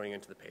ingredients going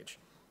into the page.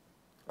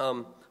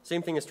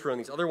 Same thing is true on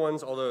these other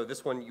ones, although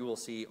this one you will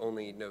see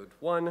only node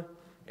 1,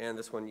 and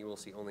this one you will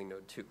see only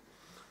node 2.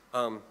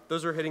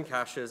 Those are hidden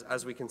caches,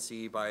 as we can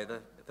see by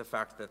the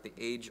fact that the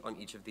age on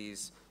each of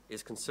these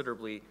is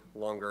considerably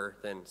longer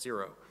than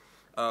 0.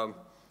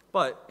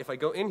 But if I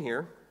go in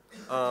here,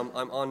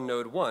 I'm on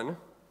node 1,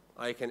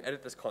 I can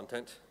edit this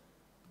content,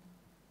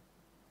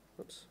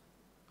 oops,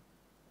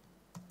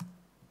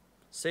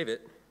 save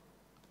it,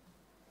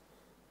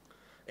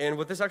 and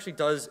what this actually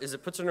does is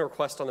it puts in a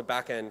request on the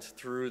back end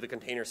through the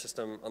container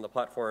system on the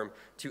platform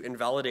to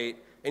invalidate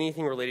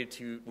anything related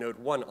to node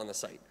 1 on the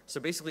site. So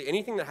basically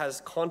anything that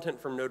has content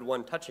from node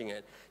 1 touching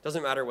it,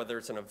 doesn't matter whether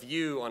it's in a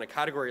view, on a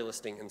category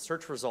listing, in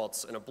search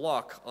results, in a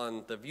block,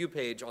 on the view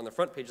page, on the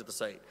front page of the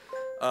site.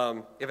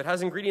 If it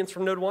has ingredients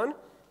from node 1,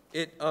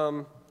 it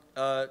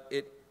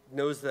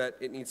knows that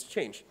it needs to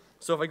change.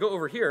 So if I go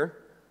over here,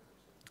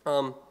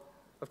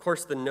 of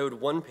course the node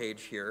 1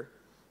 page here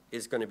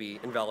is going to be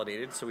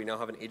invalidated, so we now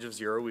have an age of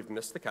 0, we've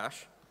missed the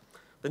cache.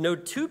 The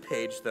node 2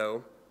 page,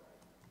 though,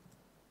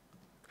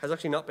 has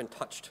actually not been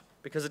touched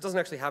because it doesn't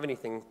actually have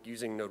anything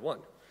using node 1.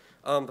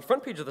 The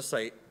front page of the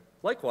site,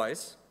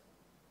 likewise,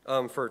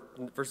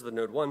 versus the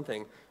node 1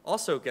 thing,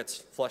 also gets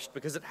flushed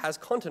because it has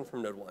content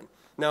from node 1.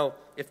 Now,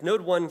 if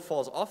node 1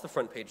 falls off the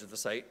front page of the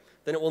site,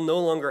 then it will no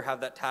longer have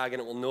that tag and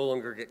it will no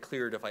longer get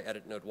cleared if I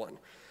edit node 1.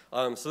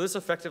 So this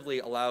effectively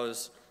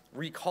allows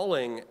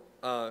recalling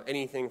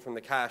anything from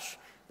the cache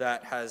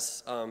that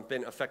has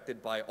been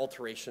affected by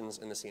alterations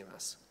in the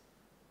CMS.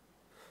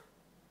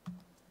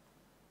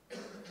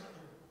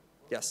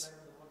 Yes?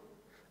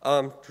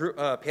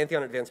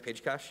 Pantheon Advanced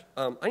Page Cache.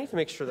 I need to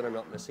make sure that I'm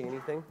not missing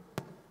anything.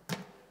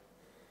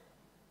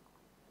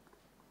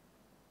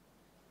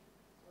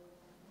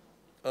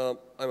 I'm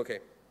okay.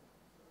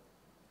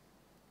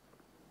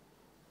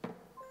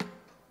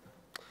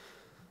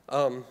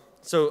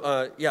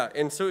 Yeah,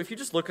 and so if you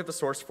just look at the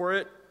source for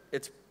it,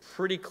 it's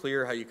pretty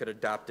clear how you could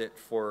adapt it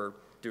for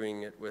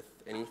doing it with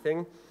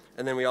anything.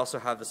 And then we also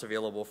have this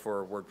available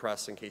for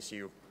WordPress in case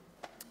you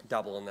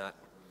dabble in that.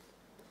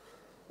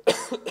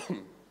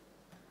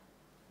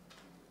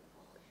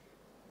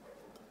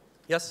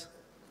 Yes?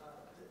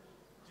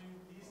 Do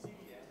these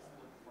CDNs and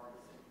the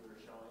performance that you were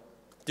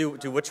showing?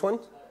 Do which one?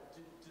 Do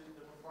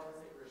the performance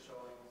that you were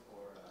showing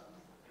for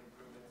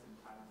improvements in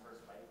time to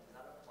first byte, does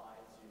that apply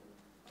to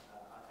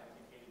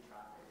authenticated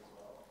traffic as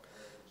well, or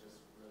is it just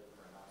really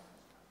for anonymous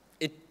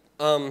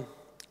traffic?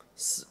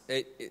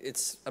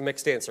 It's a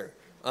mixed answer.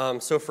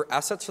 So for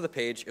assets for the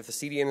page, if the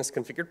CDN is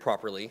configured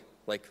properly,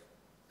 like,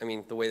 I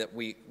mean, the way that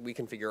we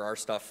configure our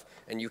stuff,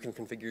 and you can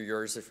configure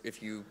yours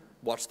if you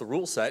watch the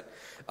rule set,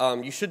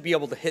 you should be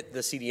able to hit the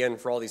CDN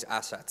for all these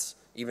assets,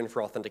 even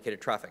for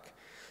authenticated traffic.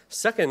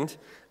 Second,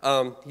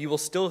 you will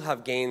still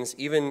have gains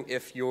even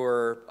if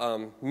you're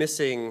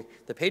missing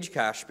the page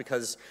cache,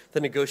 because the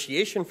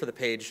negotiation for the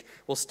page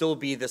will still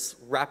be this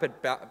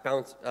rapid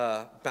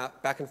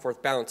back and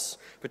forth bounce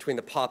between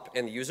the POP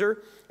and the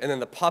user, and then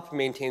the POP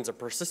maintains a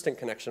persistent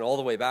connection all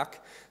the way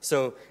back,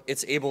 so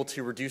it's able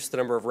to reduce the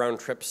number of round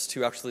trips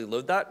to actually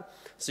load that.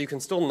 So you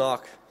can still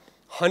knock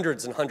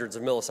hundreds and hundreds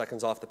of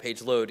milliseconds off the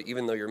page load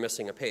even though you're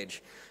missing a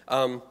page.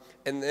 And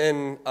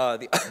then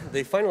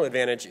the final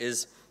advantage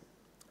is,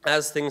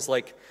 as things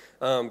like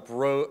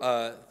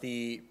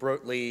the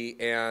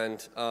Brotli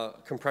and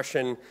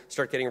compression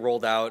start getting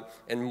rolled out,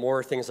 and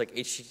more things like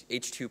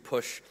H2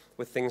 push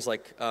with things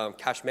like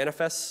cache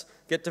manifests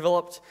get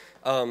developed,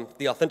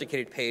 the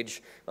authenticated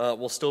page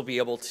will still be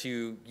able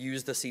to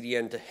use the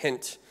CDN to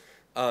hint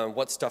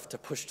what stuff to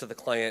push to the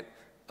client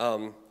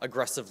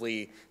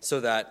aggressively, so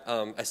that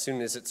as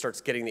soon as it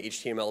starts getting the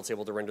HTML, it's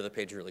able to render the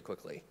page really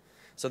quickly.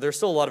 So there's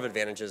still a lot of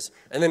advantages.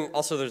 And then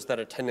also there's that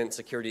attendant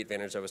security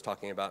advantage I was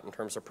talking about in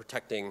terms of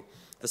protecting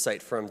the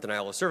site from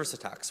denial of service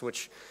attacks,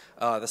 which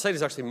the site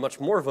is actually much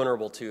more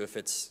vulnerable to if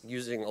it's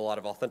using a lot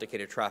of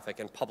authenticated traffic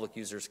and public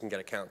users can get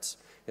accounts.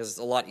 Because it's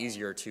a lot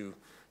easier to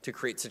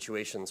create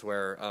situations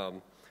where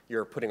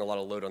you're putting a lot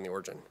of load on the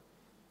origin.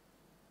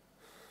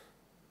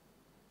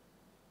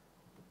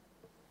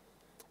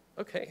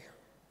 Okay.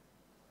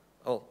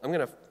 Oh, I'm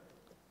going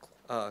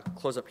to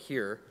close up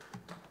here,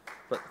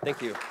 but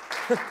thank you.